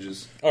in its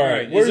hinges. All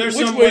right. Is there which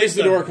some way way does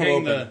the door come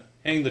hang open?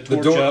 Hang the torch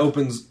The door up?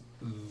 opens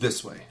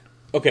this way.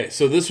 Okay,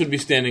 so this would be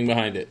standing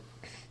behind it,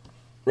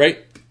 right?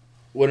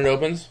 When it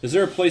opens. Is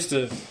there a place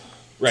to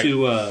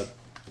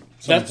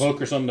That's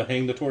hook or something to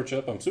hang the torch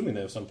up? I'm assuming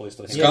they have some place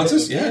to hang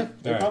Sconces? it. Yeah.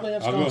 They probably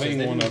have I'll go sconces.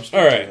 hang one up.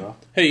 All right.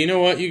 Hey, you know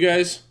what, you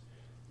guys?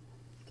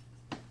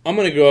 I'm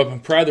going to go up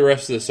and pry the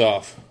rest of this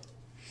off.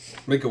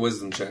 Make a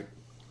wisdom check.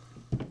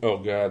 Oh,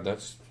 God,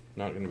 that's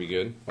not going to be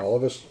good. All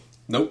of us?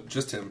 Nope,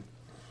 just him.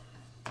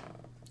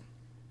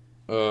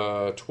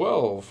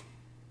 12.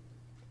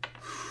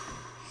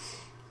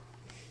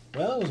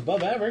 Well, it was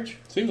above average.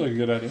 Seems like a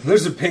good idea.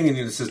 There's a ping in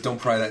you that says don't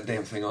pry that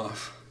damn thing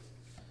off.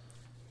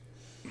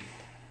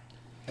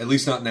 At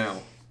least not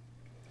now.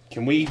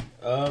 Can we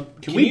Can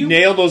we you-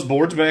 nail those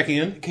boards back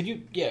in? Could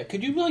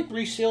you like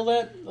reseal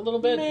that a little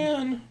bit?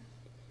 Man,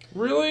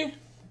 really?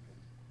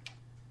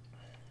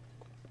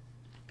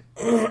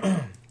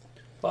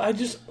 Well,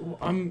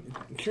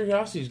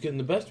 curiosity's getting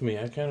the best of me.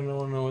 I kind of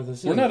want to know what this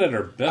is. We're not at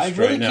our best I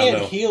really right now, can't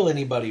though. heal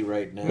anybody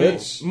right now.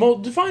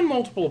 Define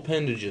multiple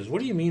appendages.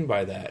 What do you mean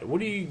by that? What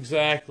do you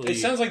exactly... It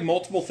sounds like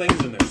multiple things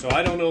in there, so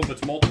I don't know if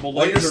it's multiple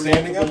While layers you're or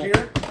standing multiple... up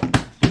here,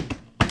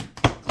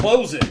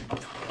 Close it.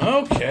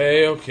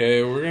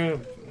 Okay, we're gonna...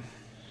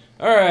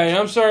 Alright,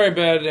 I'm sorry,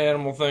 bad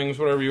animal things,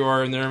 whatever you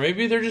are in there.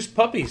 Maybe they're just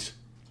puppies.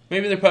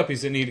 Maybe they're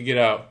puppies that need to get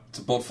out. it's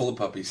a boat full of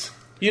puppies.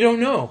 You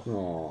don't know.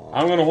 Aww.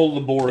 I'm going to hold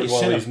the board They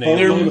while sent he's a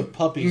nailing boatload it. of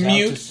puppies out to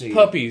Mute sea.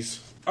 puppies.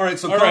 All right,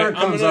 so All Connor right,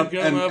 I'm comes gonna up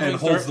go and, up and and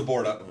holds start- the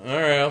board up.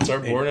 Alright, I'll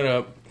start boarding it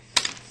up.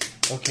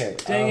 Okay.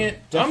 Dang it.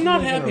 I'm not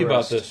definitely happy gonna about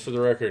rest. this, for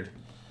the record.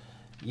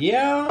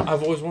 Yeah,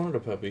 I've always wanted a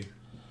puppy.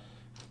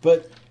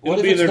 but what It'll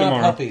if be it's there not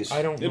tomorrow. puppies?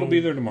 It'll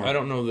be there tomorrow. I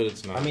don't know that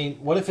it's not. I mean,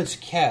 what if it's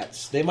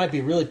cats? They might be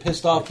really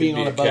pissed off Could being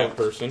be on a cat boat.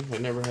 person. We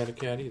never had a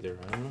cat either.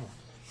 I don't know.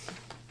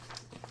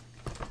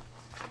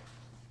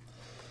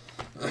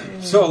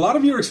 So a lot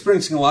of you are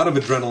experiencing a lot of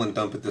adrenaline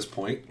dump at this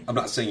point. I'm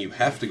not saying you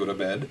have to go to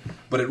bed,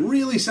 but it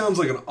really sounds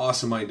like an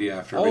awesome idea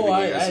after everything Oh,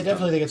 you guys I have definitely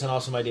done. think it's an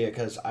awesome idea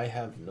because I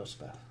have no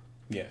staff.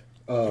 Yeah.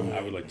 I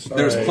would like to start.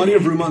 There's plenty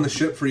of room on the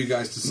ship for you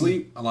guys to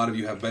sleep. A lot of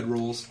you have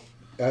bedrolls.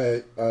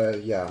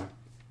 Yeah.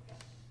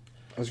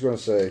 I was going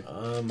to say,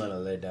 I'm gonna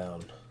lay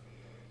down.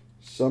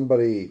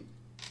 somebody...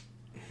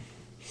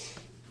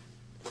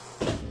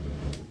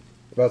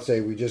 About to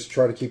say, we just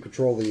try to keep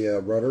control of the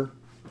rudder.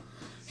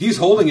 He's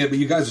holding it, but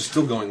you guys are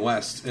still going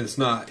west, and it's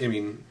not. I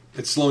mean,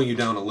 it's slowing you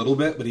down a little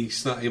bit, but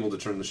he's not able to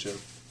turn the ship.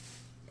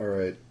 All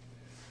right.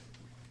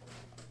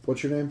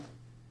 What's your name?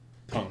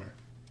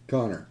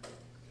 Connor.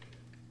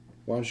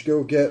 Why don't you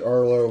go get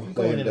Arlo, going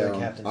lay him into the down.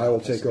 captain's I will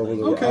office take and over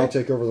the. lay- I'll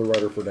take over the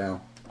rudder for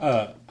now.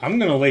 I'm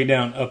going to lay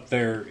down up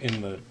there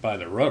by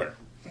the rudder.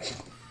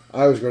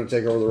 I was going to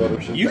take over the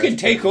rudder. You can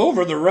take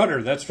over the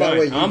rudder. That's That fine.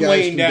 way you I'm guys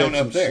laying can down get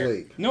some up there.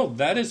 sleep. No,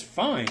 that is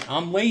fine.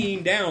 I'm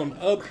laying down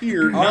up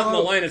here, not in the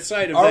line of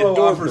sight of Arlo that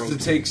door. offers to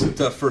take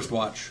the first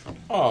watch.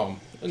 Oh,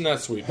 isn't that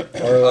sweet?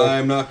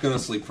 I'm not going to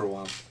sleep for a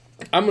while.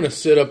 I'm going to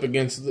sit up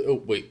against the...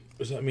 Oh, wait.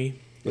 Was that me?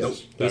 Nope.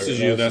 This is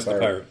you. That's the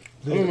pirate.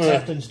 The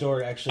captain's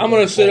door actually. I'm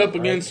going to sit up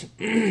against.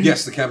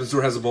 Yes, the captain's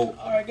door has a bolt.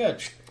 All right,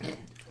 good.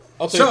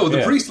 So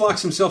the priest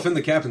locks himself in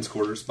the captain's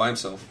quarters by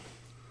himself.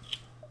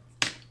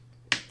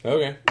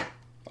 Okay.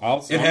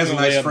 It has a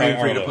nice frame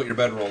for you to put your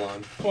bedroll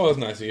on. Well, that's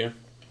nice of you.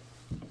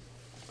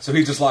 So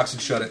he just locks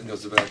it shut and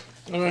goes to bed.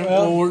 All right.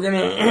 Well, we're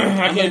gonna.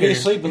 I'm gonna be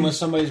asleep unless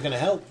somebody's gonna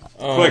help.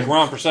 Quick,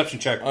 Ron, perception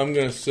check. I'm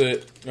gonna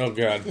sit. Oh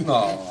God.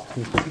 Oh.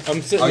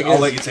 I'm sitting. I'll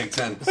let you take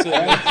 10.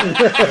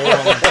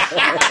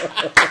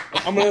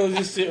 I'm gonna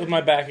just sit with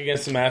my back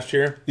against the mast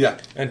here. Yeah.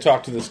 And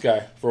talk to this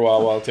guy for a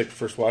while I take the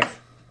first watch.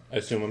 I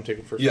assume I'm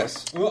taking first watch.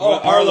 Yes. Well,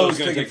 Arlo's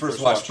taking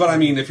first watch. But I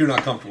mean, if you're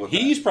not comfortable with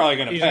He's probably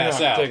going to pass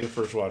not out. Take the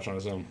first watch on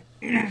his own.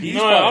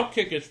 No, I'll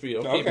kick his feet.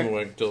 I'll keep him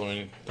awake until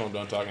I'm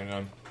done talking to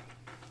him.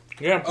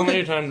 Yeah, plenty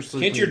of time to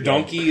sleep. Can't your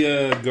donkey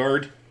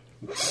guard?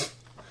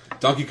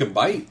 Donkey can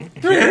bite.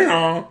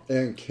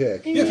 And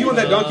kick. Yeah, if you want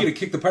that donkey to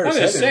kick the pirate's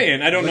I'm head just saying,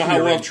 in, I don't know how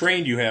well range.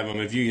 trained you have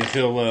him. If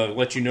he'll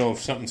let you know if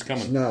something's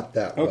coming. He's not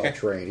that well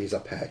trained. He's a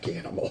pack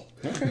animal.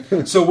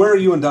 Okay. So where are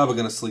you and Dava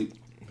going to sleep?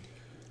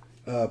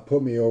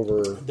 Put me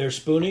over. They're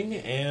spooning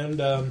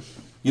and.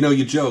 You know,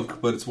 you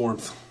joke, but it's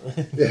warmth.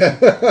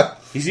 Yeah.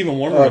 He's even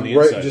warmer on the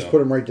inside. Just put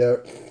him right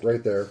there.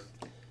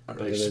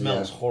 But it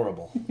smells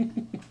horrible.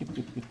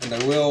 And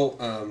I will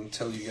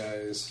tell you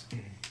guys,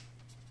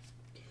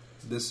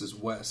 this is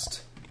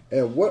west.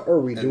 And what are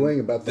we doing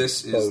about the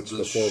this boats is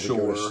the before we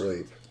go to shore.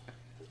 sleep?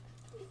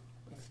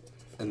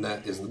 And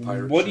that is the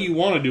pirate What ship. do you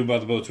want to do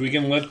about the boats? We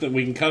can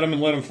we can cut them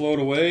and let them float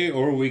away,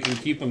 or we can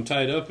keep them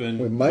tied up and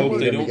We might hope need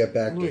they them to don't get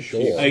back to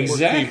shore.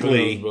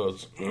 Exactly.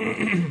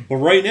 But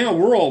right now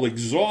we're all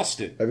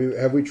exhausted.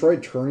 Have we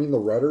tried turning the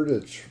rudder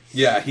to?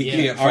 Yeah, he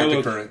can't fight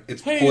the current.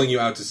 It's pulling you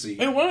out to sea.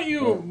 Hey, why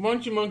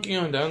don't you monkey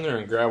on down there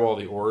and grab all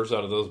the oars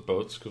out of those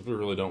boats? Because we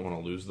really don't want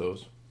to lose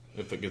those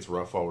if it gets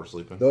rough while we're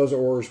sleeping. Those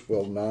oars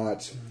will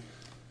not.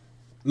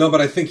 No, but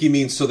I think he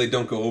means so they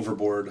don't go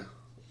overboard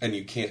and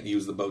you can't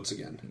use the boats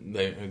again.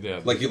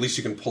 Like, at least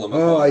you can pull them up.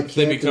 Oh, I They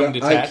can't. become I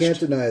detached. can't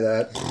deny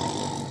that.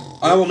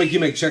 I will make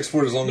you make checks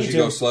for it as long as Me you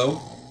go too. slow.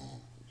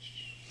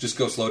 Just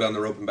go slow down the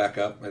rope and back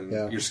up, and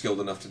you're skilled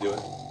enough to do it.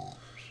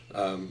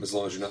 As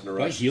long as you're not in a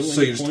rush. heal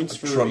So any you just points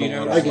for trundle 8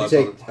 on hours? a I can slab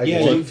take. on I it.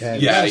 can take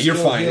 10. Yeah, you're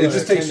fine. It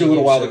just takes you a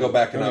little while to go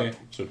back and up.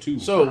 So 2.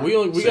 So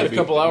we got a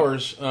couple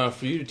hours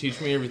for you to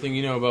teach me everything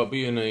you know about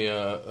being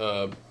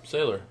a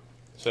sailor.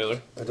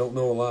 I don't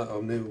know a lot.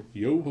 I'm new.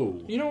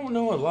 Yo-ho. You don't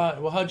know a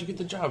lot. Well, how'd you get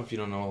the job if you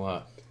don't know a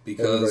lot?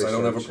 Because I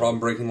don't have a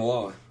problem breaking the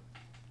law.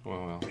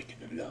 Well. Breaking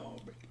the law.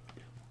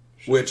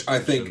 Which I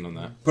think Shouldn't have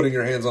done that. putting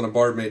your hands on a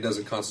barmaid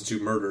doesn't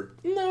constitute murder.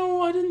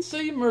 No, I didn't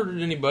say you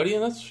murdered anybody,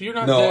 and you're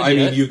not No, dead I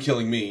yet. mean you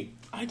killing me.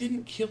 I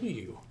didn't kill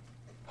you.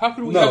 How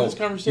could we No, have this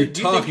conversation?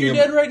 Do you think talking you're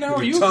ab- dead right now?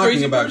 Are you're you a talking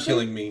crazy about person?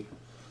 killing me.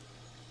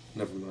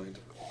 Never mind.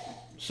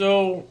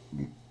 So,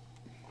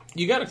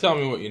 you got to tell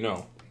me what you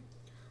know.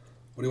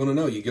 What do you want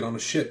to know? You get on a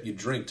ship, you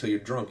drink till you're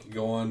drunk, you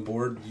go on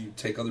board, you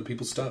take other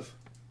people's stuff.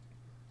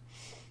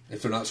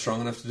 If they're not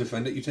strong enough to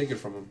defend it, you take it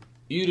from them.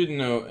 You didn't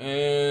know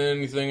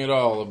anything at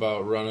all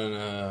about running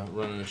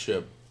a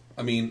ship.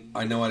 I mean,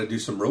 I know how to do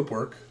some rope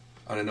work,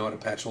 and I know how to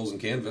patch holes in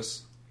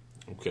canvas.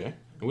 Okay.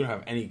 We don't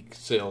have any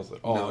sails at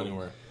all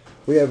anywhere.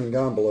 We haven't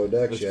gone below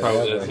decks That's yet. probably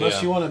have we? it.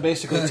 Unless you want to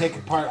basically take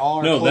apart all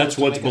our No, clothes that's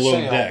to what's make a below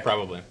sail. deck.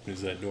 Probably.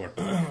 Is that door.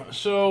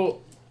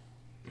 So,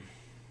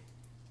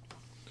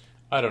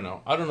 I don't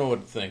know. I don't know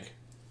what to think.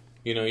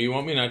 You know, you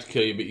want me not to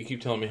kill you, but you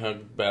keep telling me how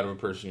bad of a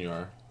person you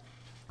are.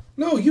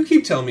 No, you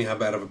keep telling me how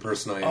bad of a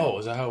person I am. Oh,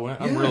 is that how it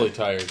went? I'm Yeah. really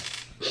tired.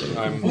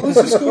 Well,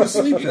 let's just go to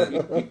sleep then.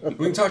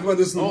 We can talk about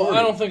this in the morning.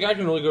 I don't think I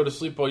can really go to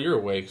sleep while you're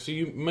awake. So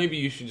maybe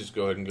you should just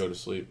go ahead and go to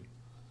sleep.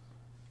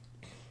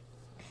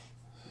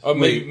 Oh,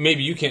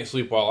 maybe you can't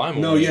sleep while I'm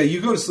awake. No, yeah,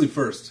 you go to sleep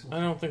first. I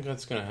don't think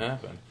that's going to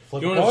happen.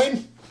 Flip You a wanna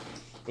coin?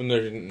 When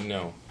there's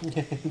no.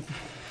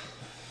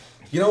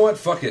 You know what?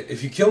 Fuck it.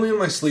 If you kill me in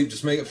my sleep,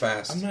 just make it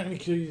fast. I'm not going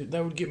to kill you.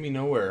 That would get me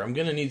nowhere. I'm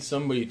going to need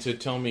somebody to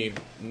tell me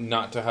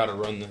not to how to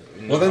run the.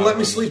 Well, then let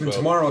me sleep, and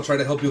tomorrow I'll try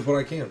to help you with what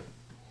I can.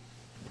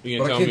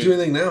 But I can't do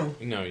anything now.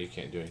 No, you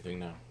can't do anything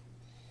now.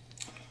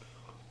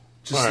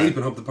 Just All sleep right.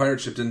 and hope the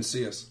pirate ship didn't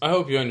see us. I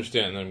hope you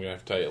understand that I'm going to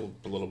have to tell you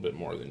a little bit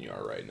more than you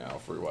are right now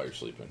for while you're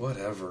sleeping.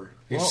 Whatever.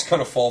 He Well, just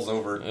kind of falls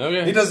over.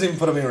 Okay. He doesn't even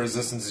put him in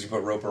resistance as you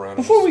put rope around him.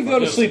 Before we go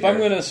to Just sleep, I'm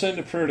there. going to send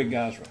a prayer to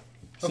Gazra.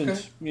 Since,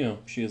 Okay. you know,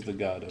 she is the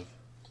god of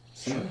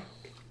sea.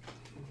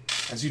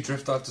 As you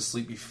drift off to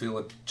sleep, you feel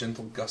a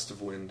gentle gust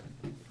of wind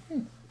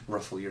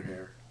ruffle your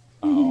hair.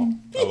 Oh,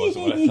 that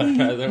wasn't what I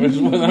thought. That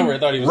was not where I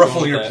thought he was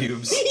Ruffle going your with that.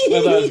 pubes.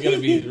 I thought it was going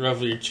to be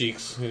ruffle your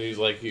cheeks. And he's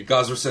like,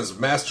 Gosler says,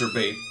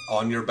 masturbate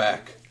on your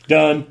back.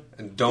 Done.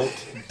 And don't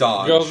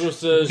dodge. Gosler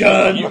says,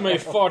 Done. you may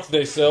fart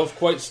thyself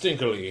quite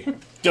stinkily.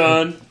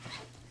 Done.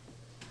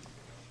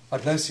 I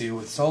bless you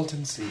with salt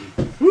and sea.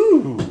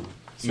 Woo.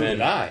 So Men.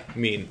 did I.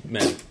 Mean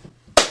men.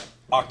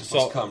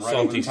 Octopus come right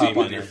over salty the top sea of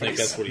men. your I think face.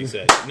 that's what he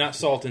said. Not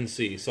salt and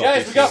sea. Salty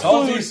Guys, we sea. got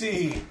Salty food.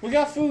 sea. We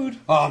got food.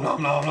 Oh,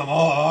 nom, nom, nom. Oh,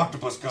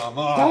 octopus come.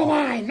 Oh.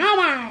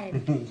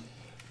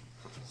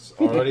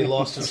 Already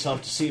lost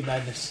himself to sea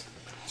madness.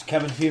 It's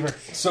cabin fever.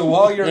 So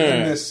while you're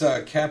in this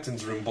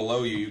captain's room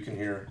below you, you can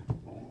hear...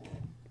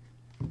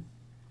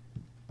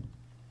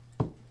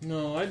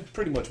 No, I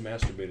pretty much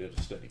masturbate at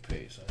a steady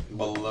pace.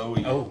 Below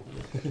you. Oh.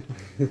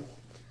 They know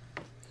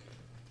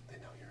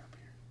you're up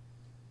here.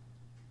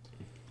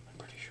 I'm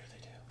pretty sure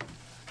they do.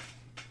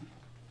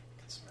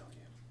 I can smell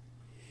you.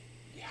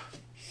 Yeah.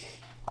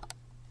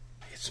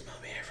 They can smell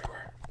me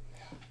everywhere.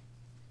 Yeah.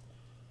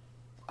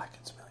 I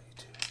can smell you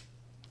too.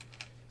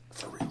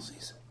 For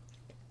realsies.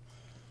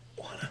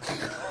 Wanna?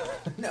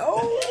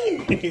 No!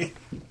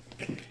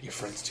 Your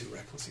friend's too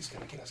reckless. He's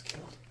gonna get us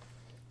killed.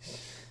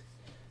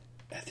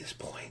 At this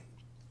point,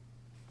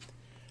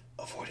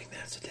 avoiding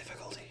that's a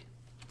difficulty.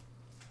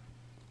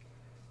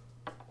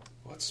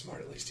 Well, it's smart.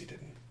 At least he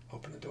didn't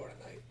open the door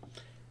tonight.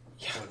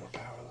 Yeah. When we're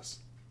powerless.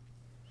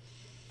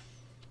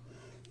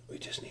 We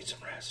just need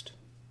some rest.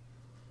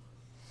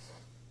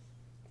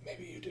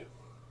 Maybe you do.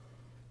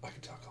 I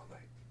can talk all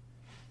night.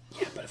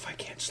 Yeah, but if I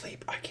can't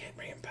sleep, I can't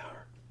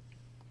re-empower.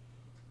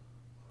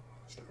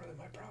 That's not really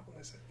my problem,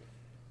 is it?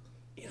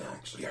 You know,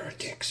 you're a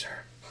dick,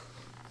 sir.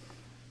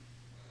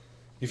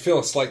 You feel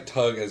a slight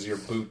tug as your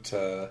boot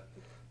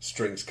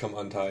strings come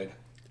untied.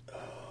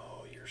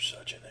 Oh, you're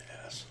such an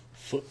ass.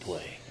 Foot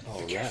play.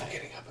 Be careful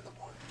getting up in the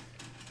morning.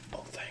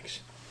 Oh,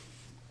 thanks.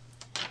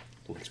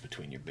 Links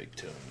between your big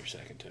toe and your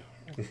second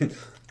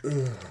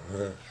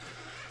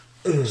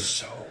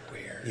So toe.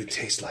 weird. You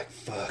taste like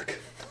fuck.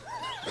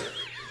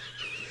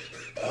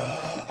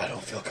 I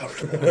don't feel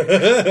comfortable.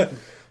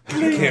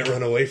 You can't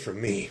run away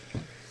from me.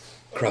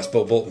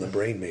 Crossbow bolt in the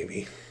brain,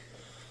 maybe.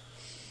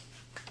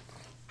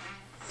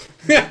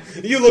 Yeah,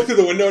 you look through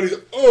the window and he's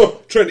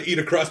trying to eat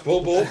a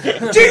crossbow bolt.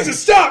 Jesus,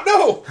 stop!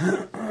 No!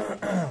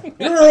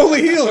 You're our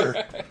only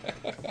healer.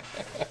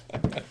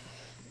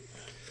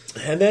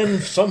 And then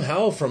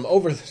somehow from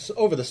over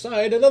the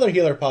side, another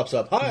healer pops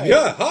up. Hi.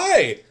 Yeah,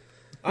 hi.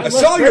 I less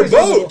saw your crazy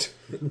boat.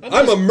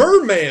 I'm a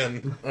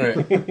merman. All right.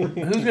 Who's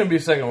going to be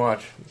second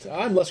watch?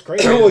 I'm less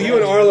crazy. Well, you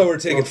and Arlo are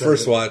taking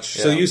first watch,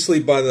 so you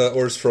sleep by the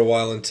oars for a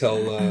while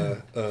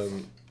until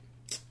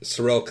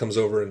Sorrel comes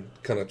over and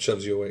kind of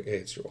shoves you away. Hey,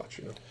 it's your watch,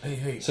 you know.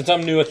 Hey. Since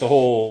I'm new at the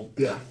whole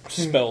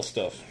spell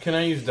stuff, Can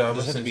I use Dava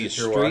does it have to since be a it's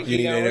your straight watch? You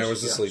need 8 8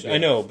 hours of sleep. I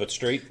know, but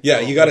straight. Yeah,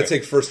 you got to okay.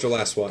 take first or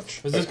last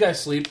watch. Does this guy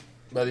sleep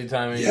by the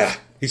time he... Yeah,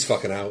 he's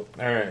fucking out.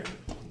 All right.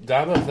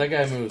 Dava, if that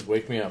guy moves,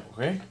 wake me up,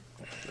 okay?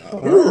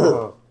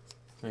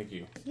 Thank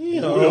you.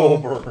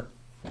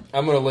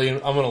 I'm gonna lay on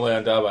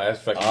Dava. I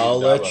expect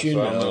I'll Dava, let you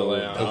so I'm gonna know.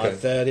 lay on. Okay.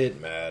 Not that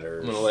it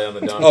matters. I'm gonna lay on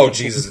the donkey. Oh,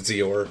 Jesus, it's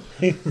Eeyore.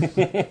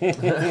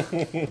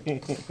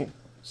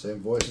 Same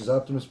voice as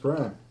Optimus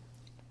Prime.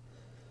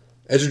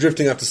 As you're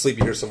drifting off to sleep,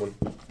 you hear someone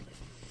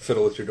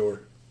fiddle with your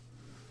door.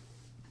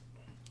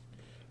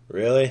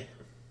 Really?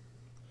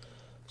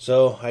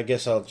 So, I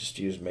guess I'll just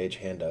use Mage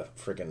Hand to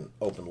freaking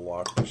open the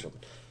lock or something.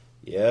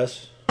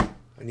 Yes?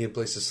 I need a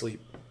place to sleep.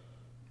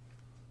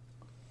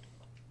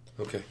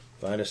 Okay.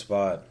 Find a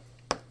spot.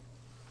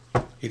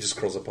 He just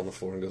curls up on the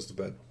floor and goes to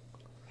bed.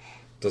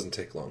 Doesn't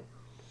take long.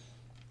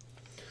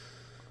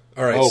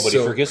 All right. Oh, but he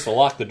forgets to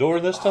lock the door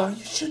this time?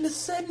 You shouldn't have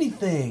said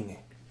anything.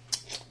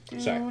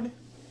 Sorry.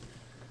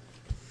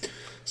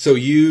 So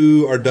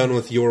you are done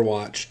with your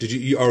watch. Did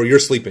you? Or you're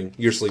sleeping.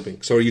 You're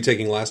sleeping. So are you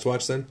taking last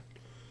watch then?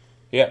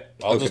 Yeah,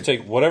 I'll Okay. just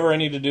take whatever I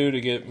need to do to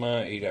get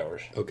my 8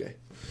 hours. Okay.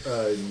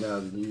 No,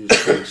 you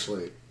just stay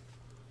asleep.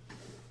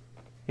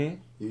 Hmm?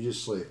 You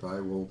just sleep. I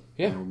will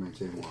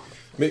maintain watch.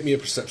 Make me a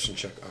perception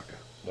check, Akka.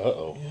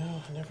 Uh-oh.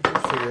 Yeah, I never did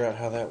figure out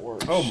how that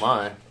works. Oh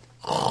my!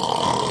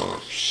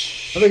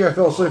 I think I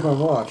fell asleep on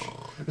watch.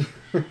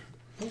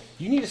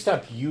 You need to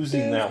stop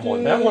using that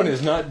one. That one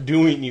is not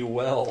doing you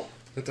well.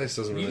 That dice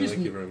doesn't really like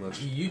you very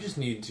much. You just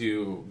need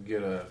to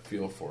get a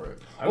feel for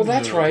it. Well,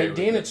 that's right.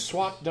 Dan had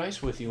swapped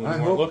dice with you when I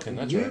you weren't hope looking.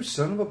 That's you right.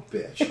 son of a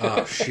bitch.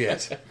 Oh,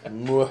 shit.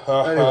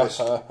 Anyways,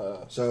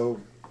 so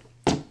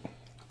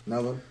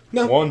nothing.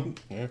 No. One.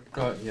 Yeah.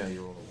 Yeah,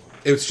 you rolled a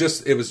 1. It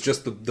was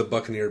just the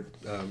Buccaneer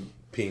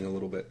peeing a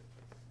little bit.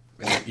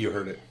 And you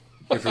heard it.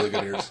 You have really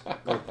good ears.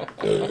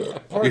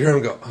 You hear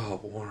him go, oh,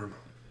 warm.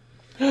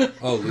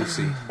 Oh,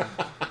 Lucy.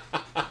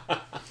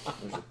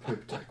 There's a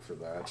pip deck for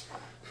that.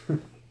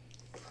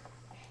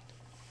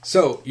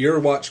 So, your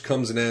watch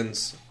comes and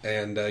ends,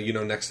 and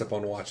next up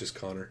on watch is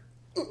Connor.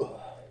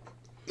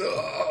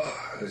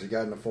 Has he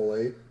gotten a full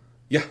 8?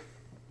 Yeah.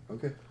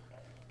 Okay.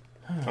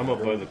 I'm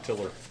up by the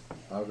tiller.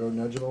 I'll go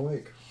nudge him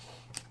awake.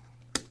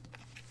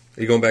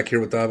 Are you going back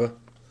here with Dava?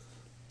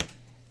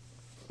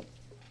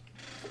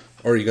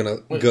 Or are you going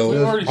to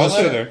go... I'll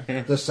stay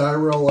there. Does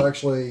Cyril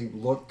actually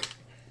look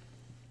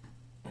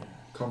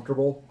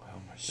comfortable?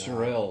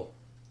 Sorrel.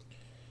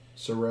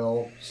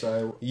 Cyril.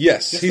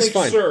 Yes, Just he's like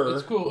fine. Sir.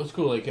 It's cool. It's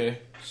cool, AK.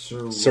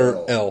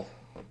 Sir L.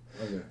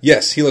 Okay.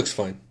 Yes, he looks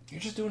fine.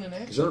 You're just doing an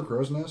accent. Is there a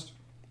crow's nest?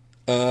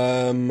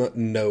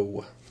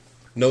 No.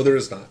 No, there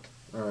is not.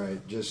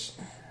 Alright, just...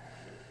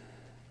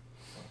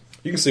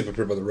 You can sleep up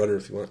here by the rudder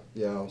if you want.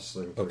 Yeah, I'll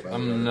sleep. Okay.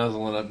 I'm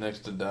nuzzling up next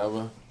to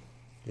Dava.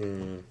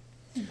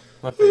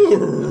 My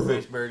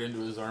face buried into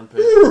his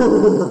armpit.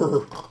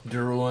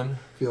 Drooling.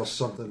 Feel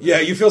something. Yeah,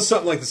 you feel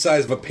something like the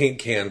size of a paint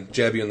can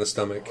jab you in the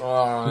stomach.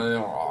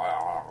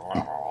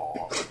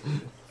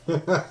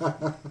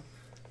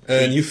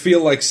 And you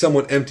feel like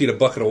someone emptied a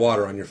bucket of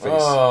water on your face.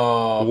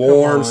 Oh,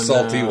 warm,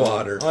 salty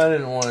water. I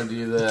didn't want to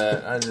do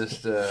that. I'm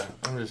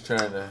just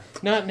trying to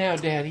Not now,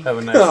 Daddy. have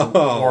a nice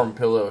warm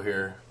pillow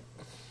here.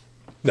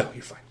 No,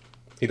 you're fine.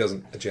 He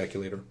doesn't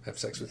ejaculate or have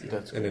sex with you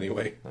in any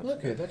way.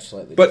 Okay, that's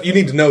slightly. But you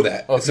need to know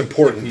that. It's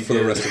important If for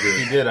the rest of If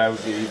you. he did, I would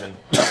get even.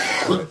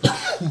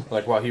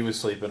 Like while he was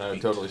sleeping, I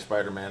would totally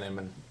Spider-Man him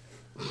and.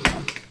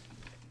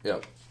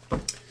 Yep.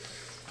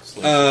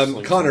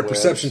 Sling Connor, some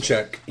perception webs.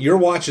 check. Your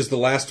watch is the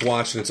last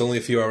watch, and it's only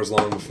a few hours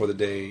long before the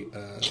day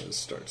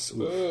starts.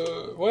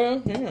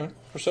 Well, yeah.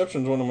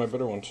 Perception's one of my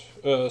better ones.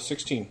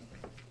 16.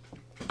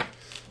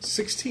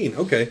 16,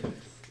 okay.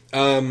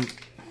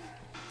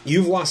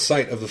 You've lost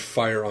sight of the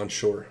fire on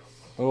shore.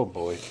 Oh,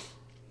 boy.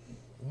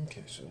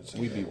 Okay, so it's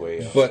We'd be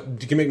way out. But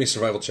you can make me a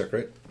survival check,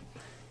 right?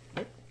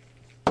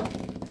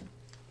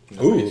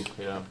 Ooh.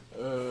 Yeah.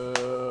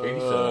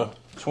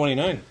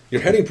 29.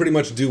 You're heading pretty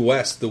much due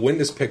west. The wind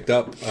has picked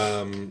up.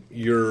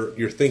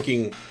 You're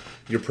thinking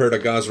your prayer to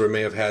Gazra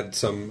may have had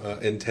some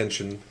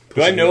intention.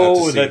 Do I pushing you out to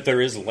know sea. that there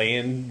is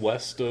land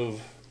west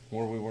of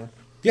where we were?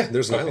 Yeah,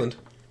 there's an island.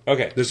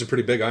 Okay. There's a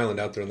pretty big island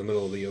out there in the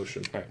middle of the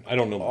ocean. All right. I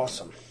don't know.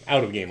 awesome.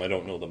 Out of game, I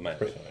don't know the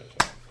map.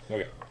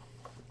 Okay.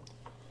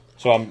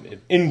 So I'm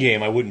in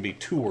game. I wouldn't be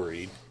too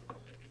worried.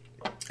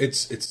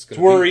 It's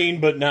gonna worrying,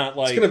 but not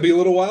like it's going to be a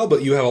little while.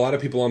 But you have a lot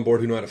of people on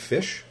board who know how to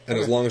fish, and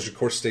as long as your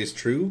course stays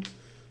true,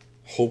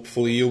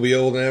 hopefully you'll be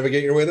able to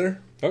navigate your way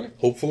there. Okay.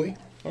 Hopefully.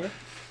 Okay.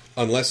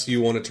 Unless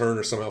you want to turn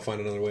or somehow find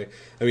another way.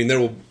 I mean, there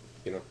will,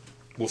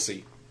 we'll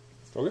see.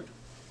 Okay.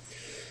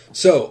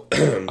 So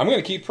I'm going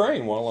to keep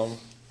praying while I'm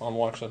on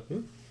watch.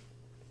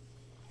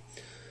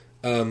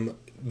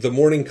 The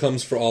morning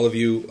comes for all of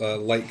you.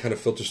 Light kind of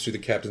filters through the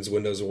captain's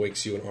windows and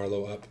wakes you and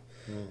Arlo up.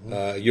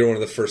 You're one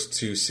of the first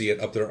to see it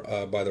up there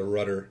by the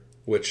rudder,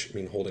 which,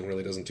 holding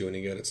really doesn't do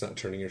any good. It's not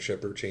turning your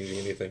ship or changing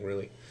anything,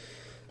 really.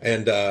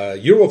 And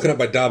you're woken up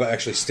by Daba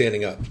actually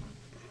standing up.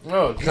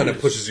 Oh, Kind of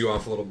geez. pushes you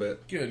off a little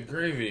bit. Good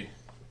gravy.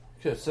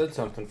 Could have said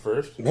something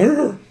first.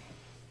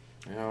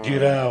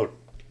 Get out.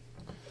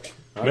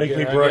 Make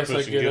me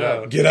breakfast and get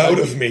out. Get out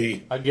of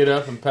me. I get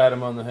up and pat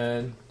him on the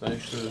head.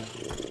 Thanks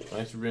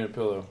for being a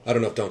pillow. I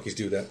don't know if donkeys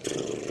do that.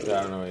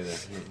 I don't know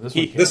either.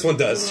 This one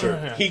does,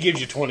 sir. He gives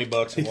you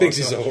 $20. He thinks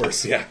he's a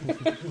horse, yeah.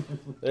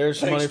 There's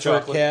some money for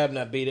a cab, and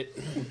I beat it.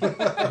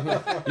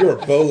 You're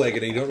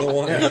bow-legged and you don't know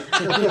why.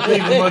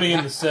 Leave the money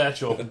in the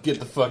satchel. Get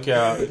the fuck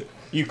out.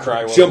 You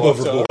cry while Jump it walks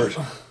overboard.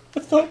 out. I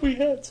thought we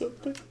had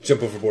something.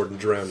 Jump overboard and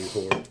drown, you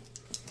whore.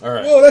 All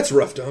right. Oh, that's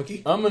rough,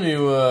 donkey. I'm going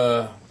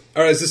to...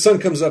 All right, as the sun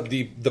comes up,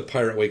 the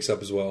pirate wakes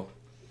up as well.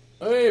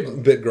 Hey, A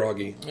bit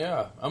groggy.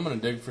 yeah, I'm going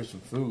to dig for some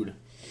food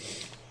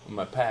in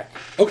my pack.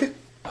 Okay.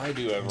 I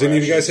do have Didn't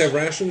rations. you guys have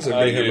rations?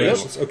 Everybody have do.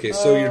 rations? Okay,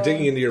 so you're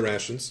digging into your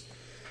rations.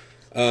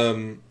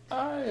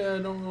 I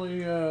don't really...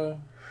 You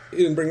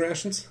didn't bring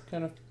rations?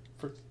 kind of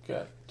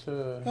forgot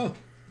to... Oh.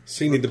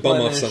 So you need to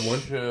bum off someone.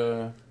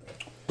 someone.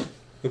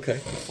 Okay.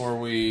 Before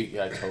we...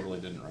 Yeah, I totally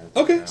didn't write that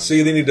Okay, down. so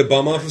you either need to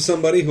bum off of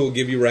somebody who will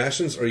give you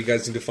rations, or you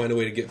guys need to find a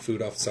way to get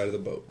food off the side of the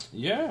boat.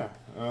 Yeah.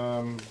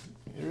 You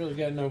really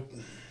got no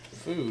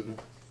food.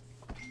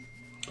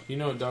 You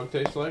know what dog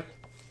tastes like?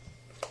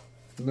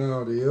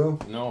 No, do you?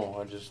 No,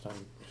 I'm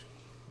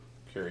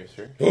curious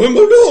here. I'm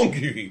a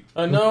donkey!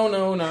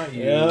 No, not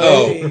you.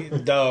 Hey,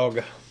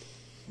 dog.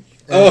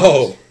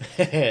 Oh!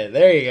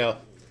 There you go.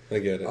 I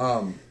get it.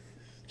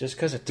 Just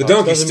because it The talks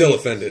donkey's doesn't still mean-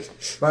 offended.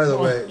 By the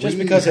way, Just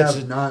we because have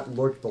it's- not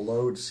looked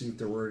below to see if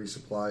there were any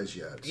supplies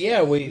yet.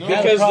 Yeah, we No. had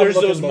a Because problem there's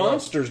looking those below.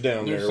 monsters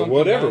down There's there or something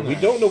whatever. down We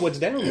there. don't know what's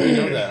down I there.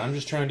 know that. I'm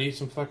just trying to eat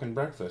some fucking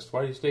breakfast.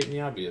 Why are you stating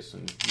the obvious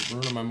and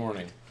ruining my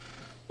morning?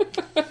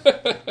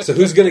 So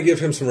who's going to give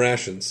him some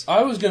rations?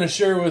 I was going to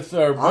share with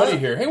our buddy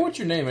here. Hey, what's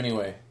your name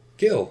anyway?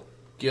 Gil.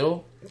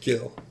 Gil?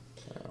 Gil.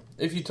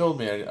 If you told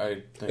me,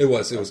 I think It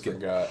was I Gil.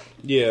 forgot.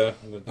 Yeah.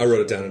 I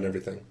wrote it down and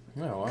everything.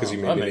 Oh, wow. Because you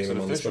That made me makes name it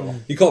him on the official.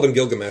 spot. You called him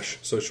Gilgamesh,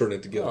 so I shortened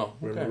it to Gil. Oh, okay.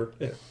 Remember?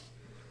 Yeah.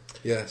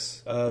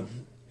 Yes.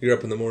 You're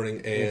up in the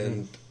morning,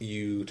 and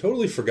you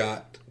totally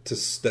forgot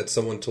that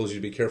someone told you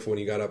to be careful when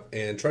you got up,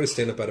 and try to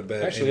stand up out of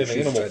bed. I actually and have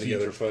your shoes animal tied feed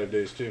together. for 5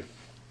 days too.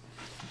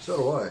 So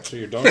do I. So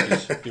your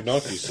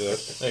donkeys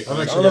set. Hey, I've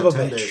can, actually Son got of a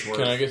 10 bitch. days worth.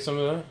 can I get some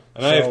of that?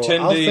 And I have So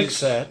 10 I'll days. fix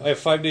that. I have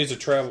 5 days of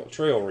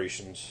trail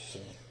rations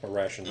or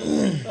rations.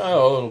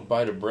 Oh, a little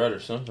bite of bread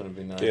or something would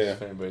be nice Yeah.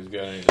 if anybody's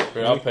got any.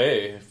 But I'll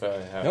pay if I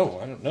have. No,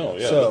 I don't know.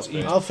 Yeah, So let's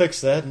eat. I'll fix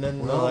that, and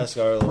then I'll ask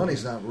Arlo.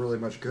 Money's not really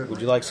much good. Would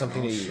right you like now,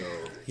 something to eat? so-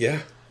 Yeah.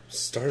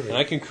 Starving. And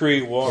I can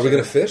create water. Are we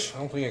going to fish? I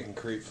don't think I can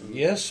create food.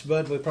 Yes,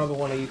 but we probably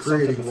want to eat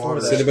Creating something before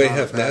water. Does that. anybody not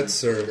have a bad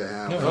nets, or- thing to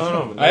have.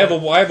 No. I have a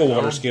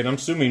water skin. I'm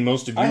assuming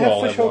most of you I have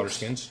all fish have water hooks.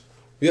 skins.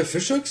 You have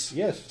fish hooks?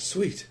 Yes.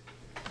 Sweet.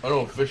 I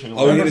don't have fishing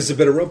All we line. need is a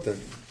bit of rope then.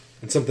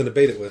 And something to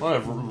bait it with. I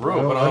don't have rope.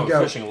 Well, I don't I've have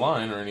got- a fishing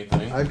line or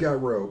anything. I've got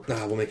rope.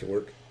 Nah, we'll make it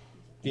work.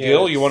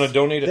 Gil, you want to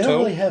donate a They don't tow?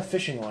 really have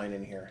fishing line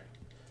in here.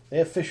 They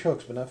have fish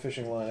hooks, but not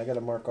fishing line. I got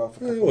to mark off a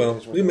couple Well, of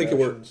days' worth we of make it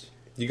work. rations.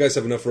 You guys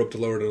have enough rope to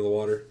lower it into the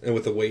water, and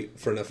with the weight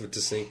for enough of it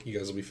to sink, you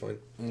guys will be fine.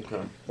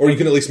 Okay. Or you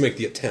can at least make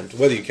the attempt.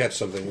 Whether you catch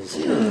something is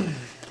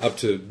up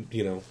to,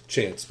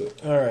 chance.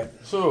 But All right.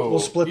 So We'll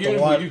split the even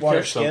if we do water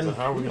catch something, skin.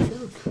 how are we going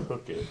to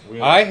cook it?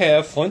 I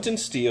have flint and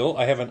steel.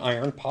 I have an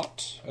iron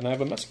pot, and I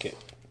have a mess kit.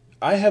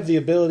 I have the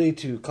ability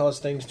to cause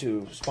things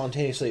to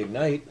spontaneously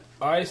ignite.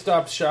 I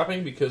stopped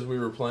shopping because we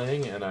were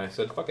playing, and I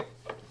said, "Fuck it."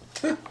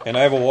 And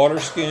I have a water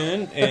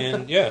skin,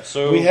 and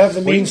so We have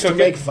the can means to cook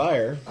make it.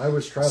 fire. I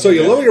was traveling. so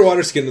you lower your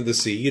water skin to the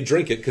sea, you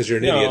drink it because you're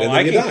an No, idiot, and then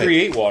I you can die.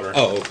 create water.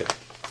 Oh, okay.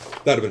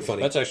 That'd have been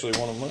funny. That's actually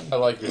one of mine. I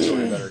like your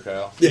story better,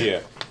 Kyle. Yeah.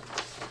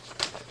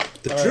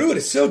 The druid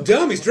is so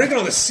dumb. He's drinking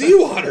all the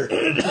seawater.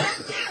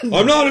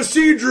 I'm not a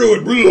sea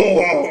druid.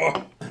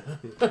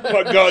 But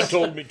God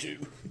told me to.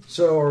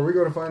 So, are we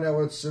going to find out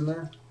what's in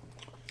there?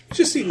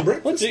 Just eating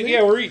breakfast. Let's eat. man.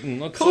 Yeah, we're eating.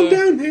 Let's Calm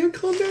down, man.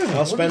 Calm down.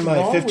 I'll spend is my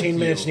wrong 15 with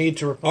minutes you? need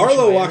to replenish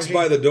Arlo my walks energy.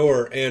 by the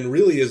door and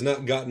really has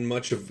not gotten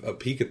much of a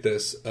peek at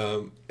this,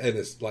 and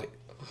it's like,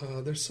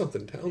 there's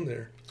something down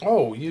there.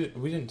 Oh, we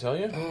didn't tell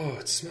you? Oh,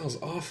 it smells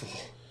awful.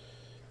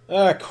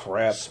 Ah,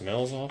 crap.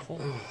 Smells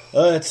awful.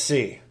 Let's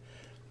see.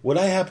 Would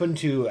I happen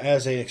to,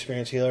 as an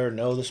experienced healer,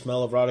 know the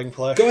smell of rotting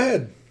flesh? Go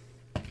ahead.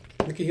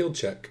 Make a heal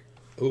check.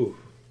 Ooh.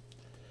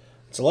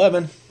 It's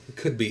 11. It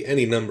could be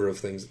any number of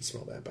things that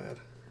smell that bad.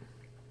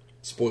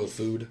 Spoiled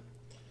food.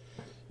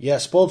 Yeah,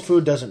 spoiled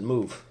food doesn't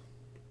move.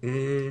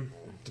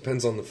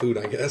 Depends on the food,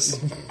 I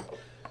guess.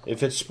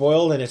 If it's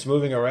spoiled and it's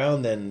moving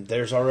around, then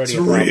there's already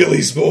It's a problem.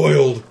 really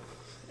spoiled.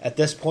 At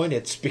this point,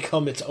 it's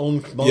become its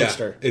own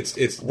monster. Yeah,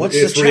 it's What's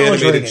it's the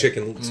challenge reanimated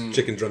rating?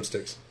 chicken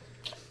drumsticks.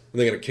 And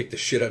they're gonna kick the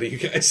shit out of you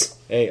guys.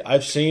 Hey,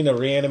 I've seen a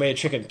reanimated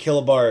chicken kill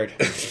a bard.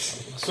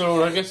 So,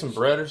 did I get some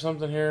bread or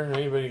something here?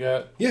 Anybody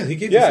got? Yeah, he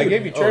gave you Yeah, food. I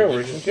gave you trail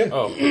rations. Yeah.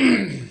 Oh,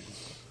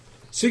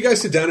 So you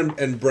guys sit down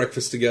and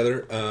breakfast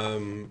together.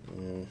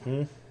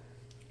 You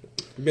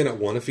may not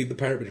want to feed the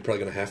pirate, but you're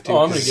probably going to have to. Oh,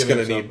 I'm 'cause gonna he's give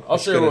gonna him some. need. I'll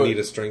he's share gonna what- need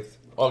a strength.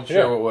 I'll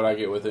share what I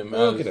get with him.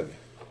 Look at him.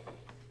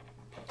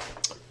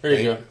 Here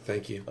you go.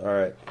 Thank you. All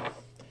right.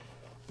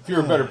 If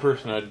you're a better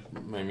person,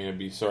 I'd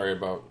be sorry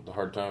about the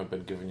hard time I've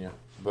been giving you,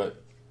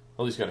 but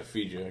at least got to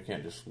feed you. I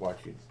can't just watch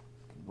you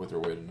wither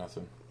away to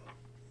nothing.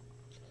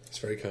 It's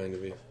very kind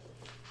of you.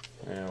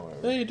 Yeah,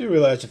 whatever. Well, you do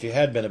realize if you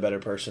had been a better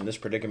person, this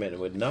predicament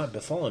would not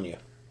befallen you.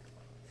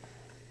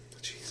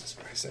 Jesus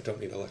Christ, I don't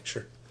need a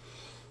lecture.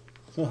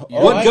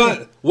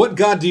 Oh, What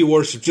god do you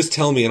worship? Just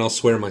tell me, and I'll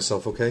swear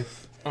myself. Okay.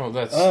 Oh,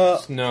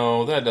 that's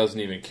no, that doesn't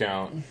even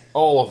count.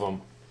 All of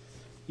them.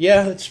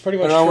 Yeah, it's pretty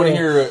much And I want to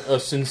true. hear a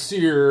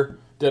sincere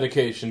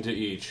dedication to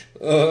each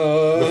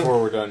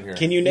before we're done here.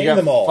 Can you name got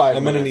them all? 5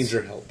 I'm going to minutes. need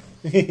your help.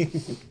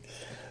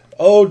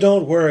 Oh,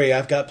 don't worry.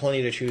 I've got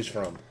plenty to choose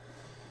from.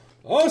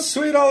 Oh,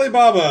 sweet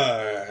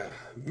Alibaba,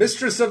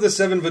 mistress of the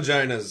 7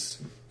 vaginas.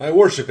 I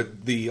worship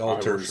at the I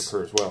altars. worship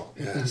her as well.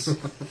 Yes.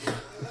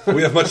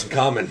 We have much in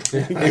common.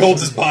 He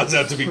holds his bonds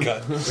out to be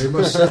cut. We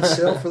must set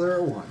sail for there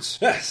at once.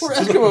 Yes. We're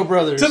Eskimo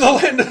brothers. To the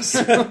land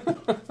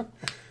of...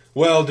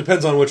 Well,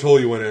 depends on which hole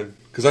you went in.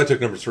 Because I took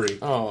number 3.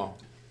 Oh,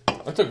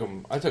 I took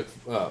them.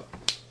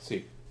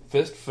 See,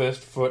 fist,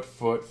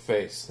 foot,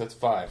 face. That's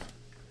 5.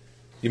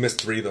 You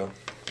missed 3, though.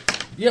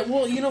 Yeah,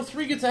 well,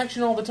 3 gets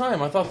action all the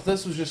time. I thought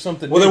this was just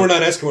something. Well, new. then we're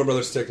not Eskimo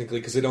brothers, technically,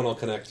 because they don't all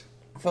connect.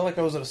 I felt like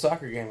I was at a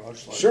soccer game. I was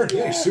just like, Sure,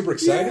 yeah, you're super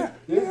excited.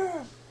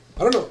 Yeah. I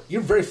don't know.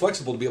 You're very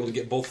flexible to be able to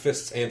get both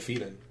fists and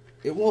feet in.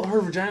 Well, her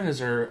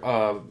vaginas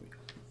are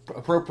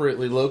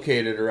appropriately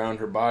located around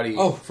her body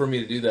for me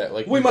to do that.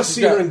 Like We must she's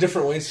see got- her in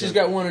different ways. She's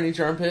then. got one in each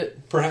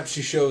armpit. Perhaps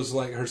she shows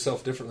like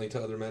herself differently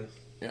to other men.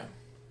 Yeah.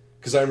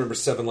 Because I remember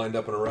 7 lined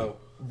up in a row.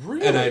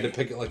 Really? And I had to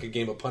pick it like a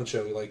game of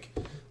Punch-Out,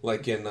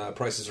 like in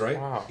Price is Right.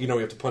 Wow. You know,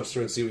 you have to punch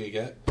through and see what you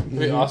get. It'd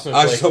be awesome.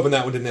 I was just hoping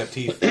that one didn't have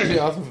teeth. It'd be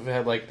awesome if it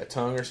had like a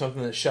tongue or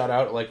something that shot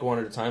out like one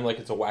at a time, like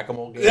it's a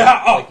whack-a-mole game.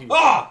 Yeah! Oh! Like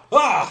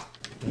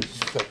you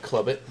just like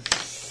club it.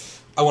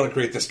 I want to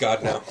create this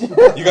god now.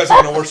 You guys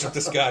are going to worship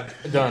this god.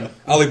 Done.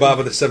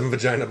 Alibaba, the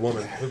 7-vaginaed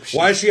woman.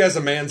 Why she has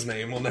a man's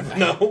name, we'll never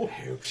know.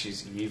 I hope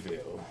she's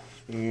evil.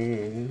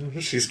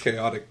 She's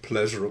chaotic,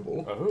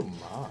 pleasurable. Oh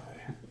my.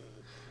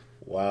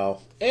 Wow.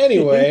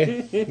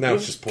 Anyway. Now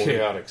it's just porn.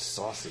 Chaotic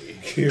saucy.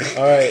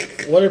 All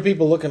right. What are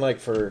people looking like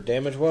for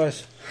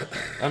damage-wise?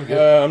 I'm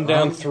good. I'm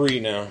down 3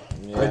 now.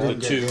 I didn't The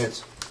get 2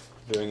 hits.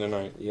 during the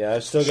night. Yeah,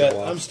 I've still got.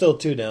 I'm still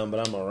 2 down,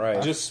 but I'm all right.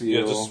 Let's Wait, see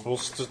you what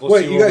guys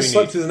we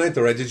slept need. through the night,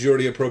 though, right? Did you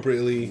already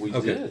appropriately... We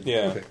okay. did.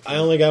 Yeah. Okay. I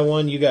only got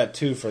 1. You got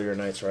 2 for your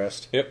night's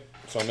rest. Yep.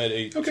 So I'm at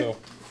 8. Okay. So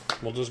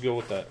we'll just go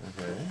with that.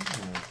 Okay,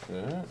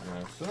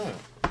 that's it.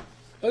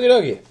 Okie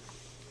dokie.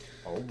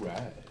 All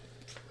right.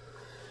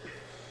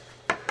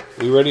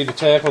 We ready to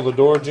tackle the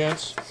door,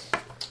 gents?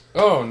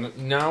 Oh,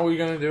 now we're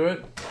gonna do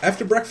it?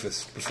 After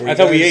breakfast. Before I you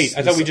thought we guys- ate.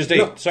 I thought we just ate.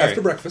 No, Sorry.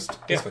 after breakfast.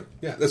 That's Yeah. fine.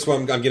 Yeah, that's why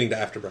I'm getting to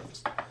after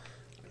breakfast. I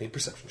need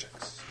perception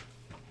checks.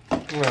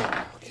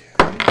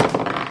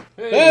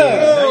 Hey,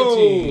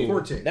 19.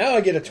 14. Now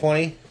I get a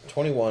 20.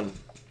 21.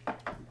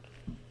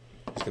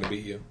 It's going to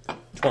beat you.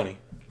 20.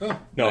 Oh,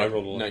 No, I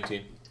rolled a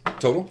 19.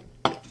 total?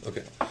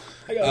 Okay.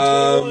 I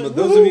got 21.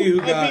 Those of you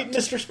who I got beat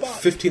Mr. Spot.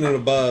 15 and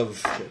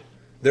above,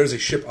 there's a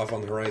ship off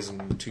on the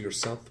horizon to your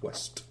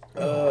southwest.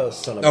 Son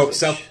of a bitch.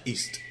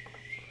 Southeast.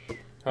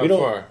 How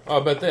far?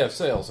 Oh, I bet they have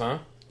sails, huh?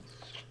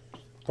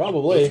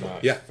 Probably. That's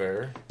not Yeah.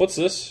 fair. What's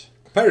this?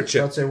 Pirate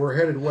ship. I'd say we're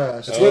headed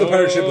west. That's where the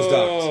pirate ship was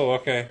docked. Oh,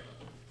 okay.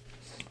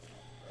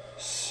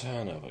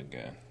 Son of a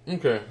gun.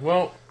 Okay,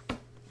 well,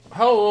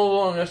 how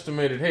long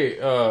estimated? Hey,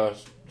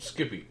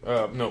 Skippy.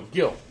 No,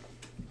 Gil.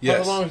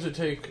 Yes. How long does it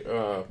take?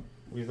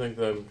 You think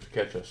them to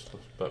catch us?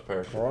 That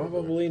pirate ship?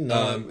 Probably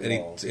not.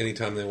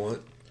 Anytime they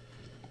want.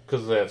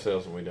 Because they have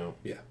sails and we don't.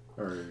 Yeah.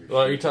 Well,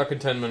 are you talking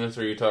 10 minutes,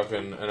 or are you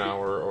talking an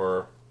hour,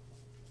 or?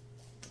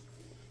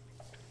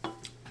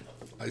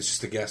 It's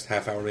just a guess,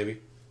 half hour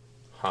maybe.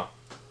 Huh.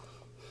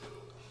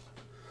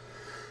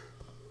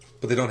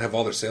 But they don't have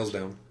all their sails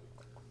down.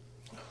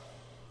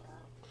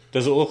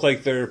 Does it look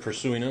like they're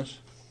pursuing us?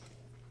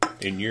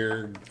 In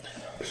your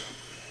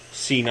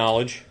sea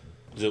knowledge,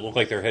 does it look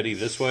like they're heading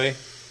this way?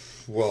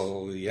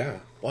 Well, yeah.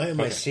 Why am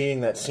I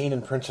seeing that scene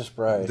in Princess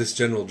Bride? This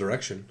general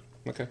direction.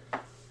 Okay.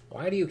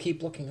 Why do you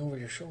keep looking over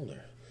your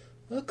shoulder?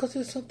 Well, because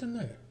there's something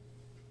there.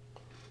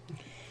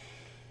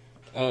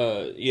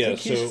 Yeah, I think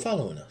so he's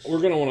following us. we're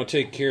going to want to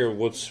take care of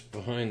what's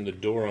behind the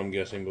door, I'm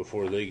guessing,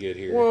 before they get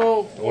here.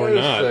 Well, or wait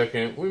not. a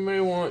second. We may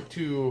want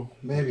to.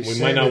 Maybe We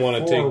might not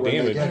want to take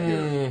damage.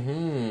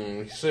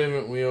 We save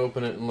it, we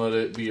open it, and let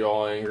it be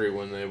all angry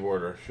when they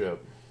board our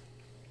ship.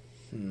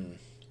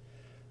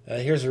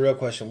 Here's the real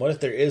question. What if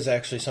there is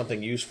actually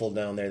something useful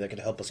down there that could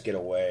help us get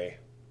away?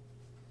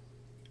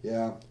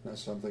 Yeah,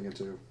 that's what I'm thinking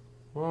too.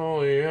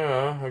 Well,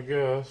 yeah, I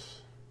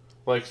guess.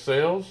 Like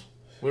sails?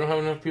 We don't have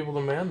enough people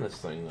to man this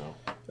thing, though.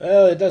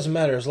 Well, it doesn't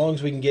matter as long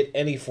as we can get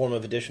any form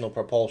of additional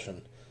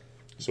propulsion.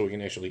 So we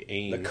can actually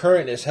aim. The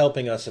current is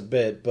helping us a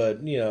bit, but,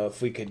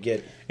 if we could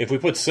get... If we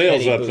put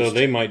sails any up, though, boost.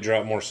 they might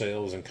drop more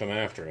sails and come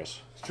after us.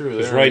 It's true.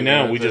 Because right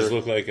now, we just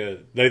look like a...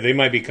 They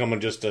might be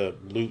coming just to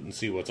loot and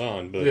see what's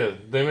on, but... Yeah,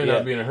 they may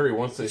not be in a hurry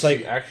once they It's see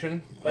like-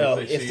 action. well,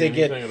 if they if see they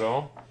get- anything at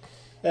all.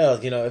 Well,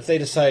 if they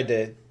decide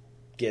to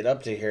get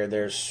up to here,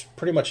 there's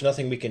pretty much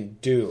nothing we can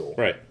do.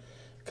 Right.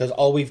 Because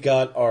all we've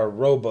got are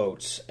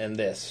rowboats and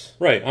this.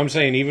 Right. I'm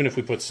saying even if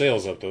we put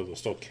sails up, though, they'll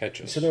still catch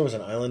us. So there was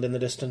an island in the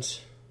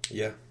distance?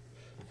 Yeah.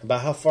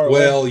 About how far away?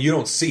 Well, you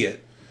don't see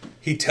it.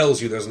 He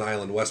tells you there's an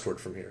island westward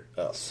from here.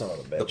 Oh, son of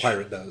a bitch. The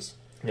pirate does.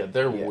 Yeah,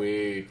 they're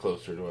way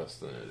closer to us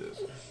than it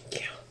is.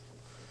 Yeah.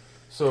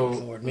 So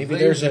Lord, maybe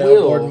they there's an will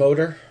outboard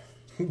motor.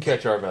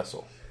 catch our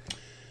vessel.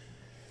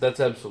 That's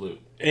absolute.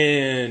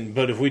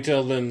 But if we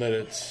tell them that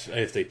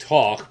if they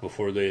talk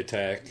before they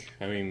attack,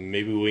 I mean,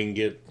 maybe we can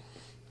get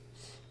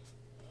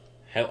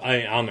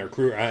on their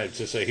crew. I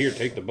just say, here,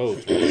 take the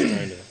boats. We're just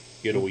trying to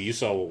get away. You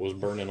saw what was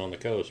burning on the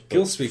coast. But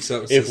Gil speaks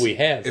up. And if says, we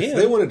have if him,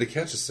 they wanted to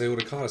catch us, they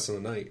would have caught us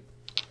in the night.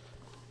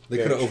 They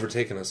Very could have true.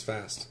 overtaken us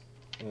fast.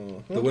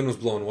 The wind was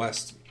blowing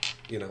west.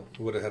 We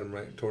would have had them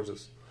right towards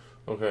us.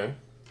 Okay.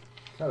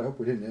 God, I hope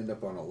we didn't end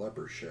up on a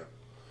leper ship.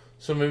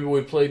 So maybe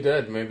we play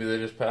dead. Maybe they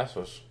just pass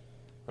us.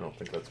 I don't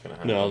think that's going to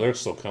happen. no, they'll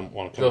still want to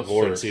come They'll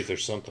aboard and search. see if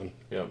there's something.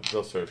 Yeah,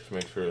 they'll search to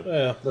make sure.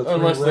 Yeah.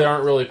 Unless they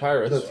aren't really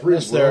pirates. The three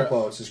If they're,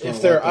 rowboats is gonna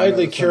if they're let them know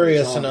idly that somebody's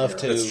curious on enough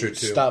here. That's true, to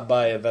too. stop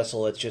by a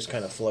vessel that's just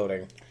kind of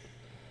floating.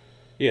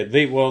 Yeah,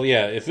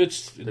 if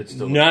it's They'd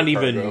still not look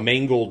for even cargo.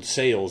 mangled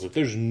sails, if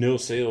there's no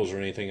sails or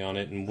anything on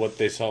it, and what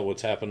they saw,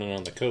 what's happening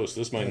on the coast,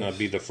 this might not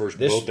be the first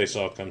This- boat they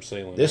saw come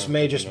sailing. This out.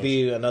 may Who just knows?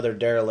 be another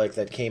derelict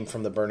that came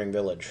from the burning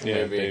village.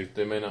 Yeah, Maybe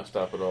they may not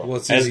stop at all. Well,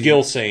 it's as easy-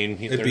 Gil's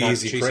saying, It'd they're be not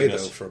easy chasing prey, though,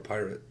 us. for a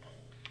pirate.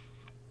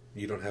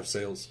 You don't have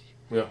sails.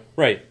 Yeah.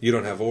 Right. You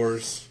don't have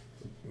oars.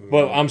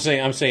 Well, I'm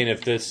saying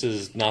if this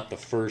is not the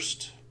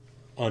first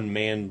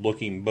unmanned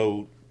looking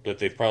boat that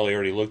they've probably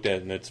already looked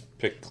at and it's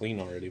picked clean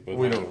already, but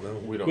We don't know.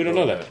 We don't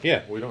know that.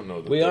 Yeah, We don't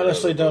know that. We there are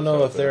honestly other don't boats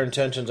know out if their there.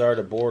 intentions are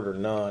to board or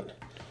not.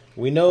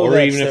 We know Or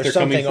that even if there's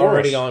they're coming something for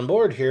already us. on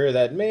board here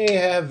that may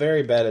have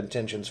very bad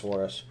intentions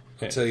for us.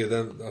 I'll tell you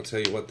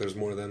what. There's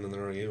more of them than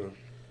there are you.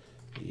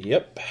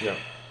 Yep. Yeah.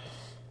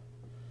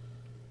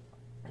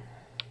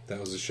 That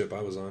was the ship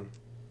I was on.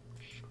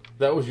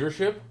 That was your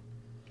ship?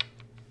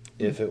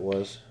 If it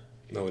was.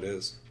 No, it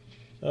is.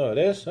 Oh, it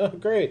is? Oh,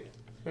 great.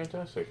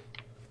 Fantastic.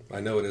 I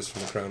know it is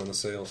from the crown on the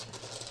sails.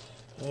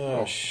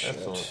 Oh, shit.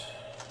 Excellent.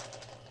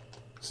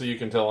 So you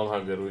can tell them how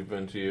good we've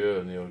been to you,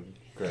 and you'll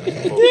grant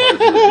us a full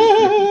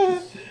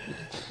pardon.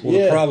 Well,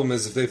 Yeah. the problem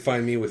is if they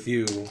find me with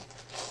you,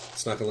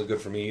 it's not going to look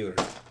good for me either.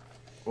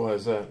 Why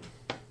is that?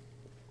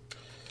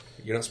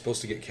 You're not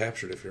supposed to get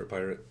captured if you're a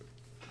pirate.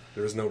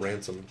 There is no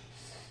ransom.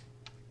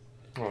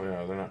 Oh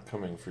yeah, they're not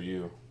coming for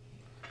you.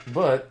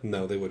 But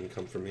No, they wouldn't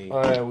come for me.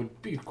 I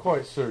would be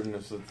quite certain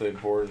if they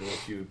boarded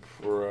us, you'd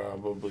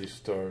probably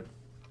start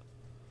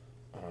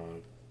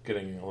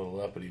getting a little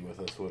uppity with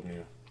us, wouldn't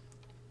you?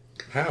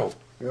 How?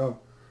 Yeah.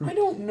 I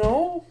don't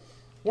know.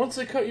 Once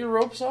they cut your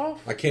ropes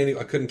off, I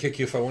couldn't kick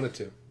you if I wanted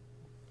to.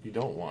 you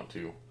don't want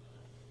to.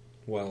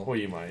 Well,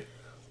 You might.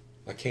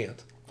 I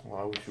can't.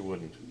 Well, I wish you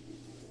wouldn't.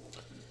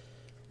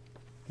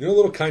 A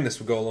little kindness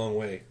would go a long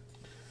way.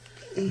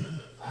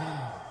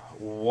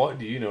 What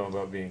do you know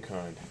about being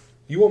kind?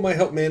 You want my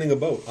help manning a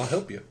boat? I'll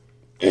help you.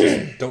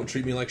 Just don't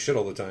treat me like shit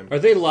all the time. Are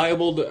they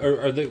liable to,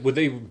 or would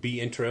they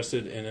be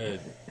interested in a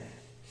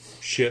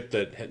ship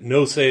that had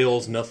no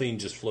sails, nothing,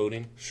 just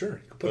floating? Sure,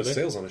 you can put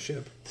sails on a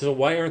ship. So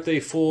why aren't they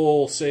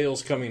full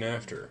sails coming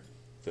after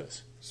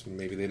this? So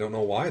maybe they don't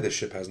know why the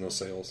ship has no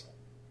sails.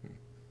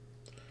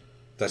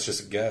 That's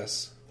just a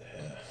guess.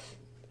 Yeah.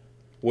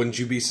 Wouldn't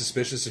you be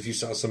suspicious if you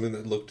saw something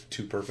that looked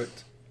too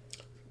perfect?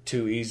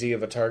 Too easy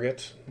of a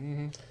target?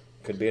 Mm-hmm.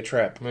 Could be a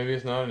trap. Maybe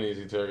it's not an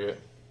easy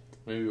target.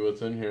 Maybe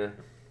what's in here.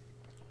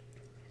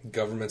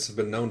 Governments have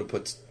been known to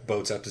put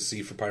boats out to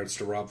sea for pirates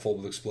to rob full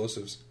with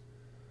explosives.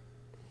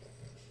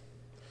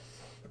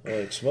 Well,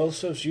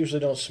 explosives usually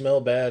don't smell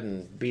bad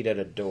and beat at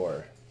a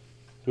door.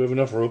 Do we have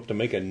enough rope to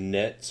make a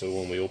net so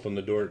when we open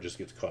the door it just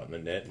gets caught in the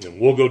net? And then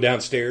we'll go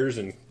downstairs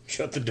and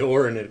shut the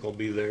door and it'll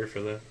be there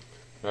for the...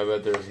 I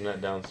bet there's a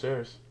net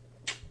downstairs.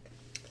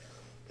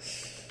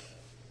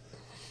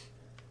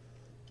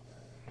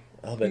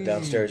 I'll bet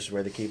downstairs is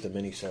where they keep the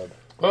mini sub.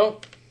 Well,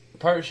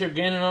 pirate ship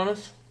gaining on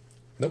us?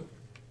 Nope.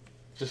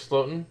 Just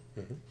floating?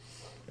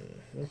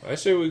 Mm-hmm. I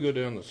say we go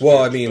down the stairs.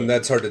 Well, I mean,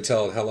 that's hard to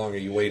tell. How long are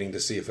you waiting to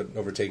see if it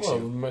overtakes Well,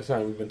 you? by the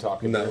time we've been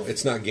talking. No,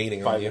 it's not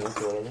gaining on 5 you.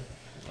 minutes or whatever.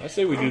 I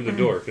say we do the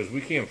door, because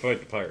we can't fight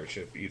the pirate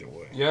ship either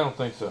way. Yeah, I don't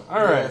think so.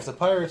 All right. If the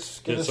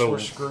pirates get us, we're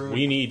screwed.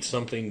 We need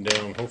something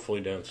down,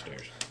 hopefully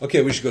downstairs.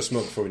 Okay, we should go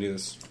smoke before we do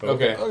this.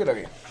 Okay.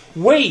 Okay.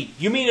 Wait,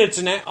 you mean it's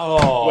an...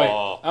 Oh.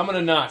 Wait, I'm going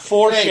to knock.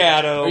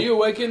 Foreshadow. Hey, are you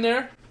awake in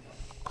there?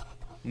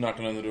 I'm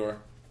knocking on the door.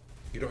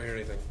 You don't hear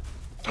anything.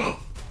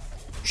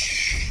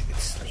 Shh,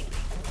 it's sleeping.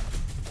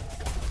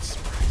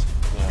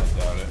 I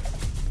doubt it.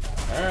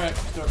 Alright,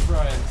 start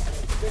frying.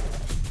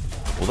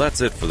 Well, that's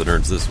it for the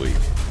Nerds this week.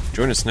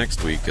 Join us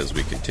next week as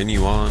we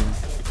continue on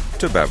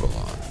to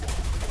Babylon.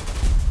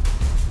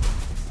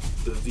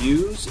 The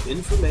views,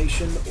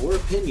 information, or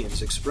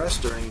opinions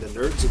expressed during the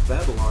Nerds of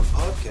Babylon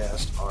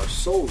podcast are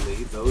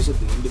solely those of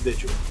the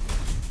individual,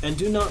 and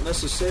do not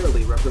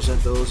necessarily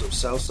represent those of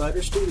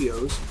Southsider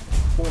Studios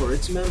or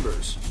its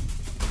members.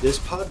 This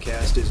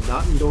podcast is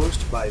not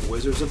endorsed by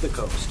Wizards of the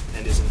Coast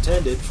and is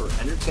intended for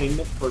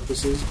entertainment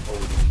purposes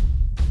only.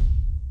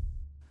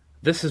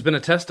 This has been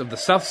a test of the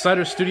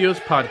Southsider Studios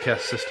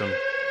podcast system.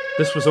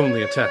 This was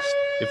only a test.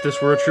 If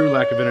this were a true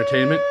lack of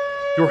entertainment,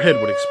 your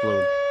head would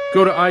explode.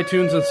 Go to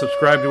iTunes and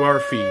subscribe to our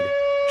feed.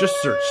 Just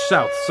search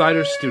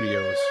Southsider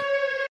Studios.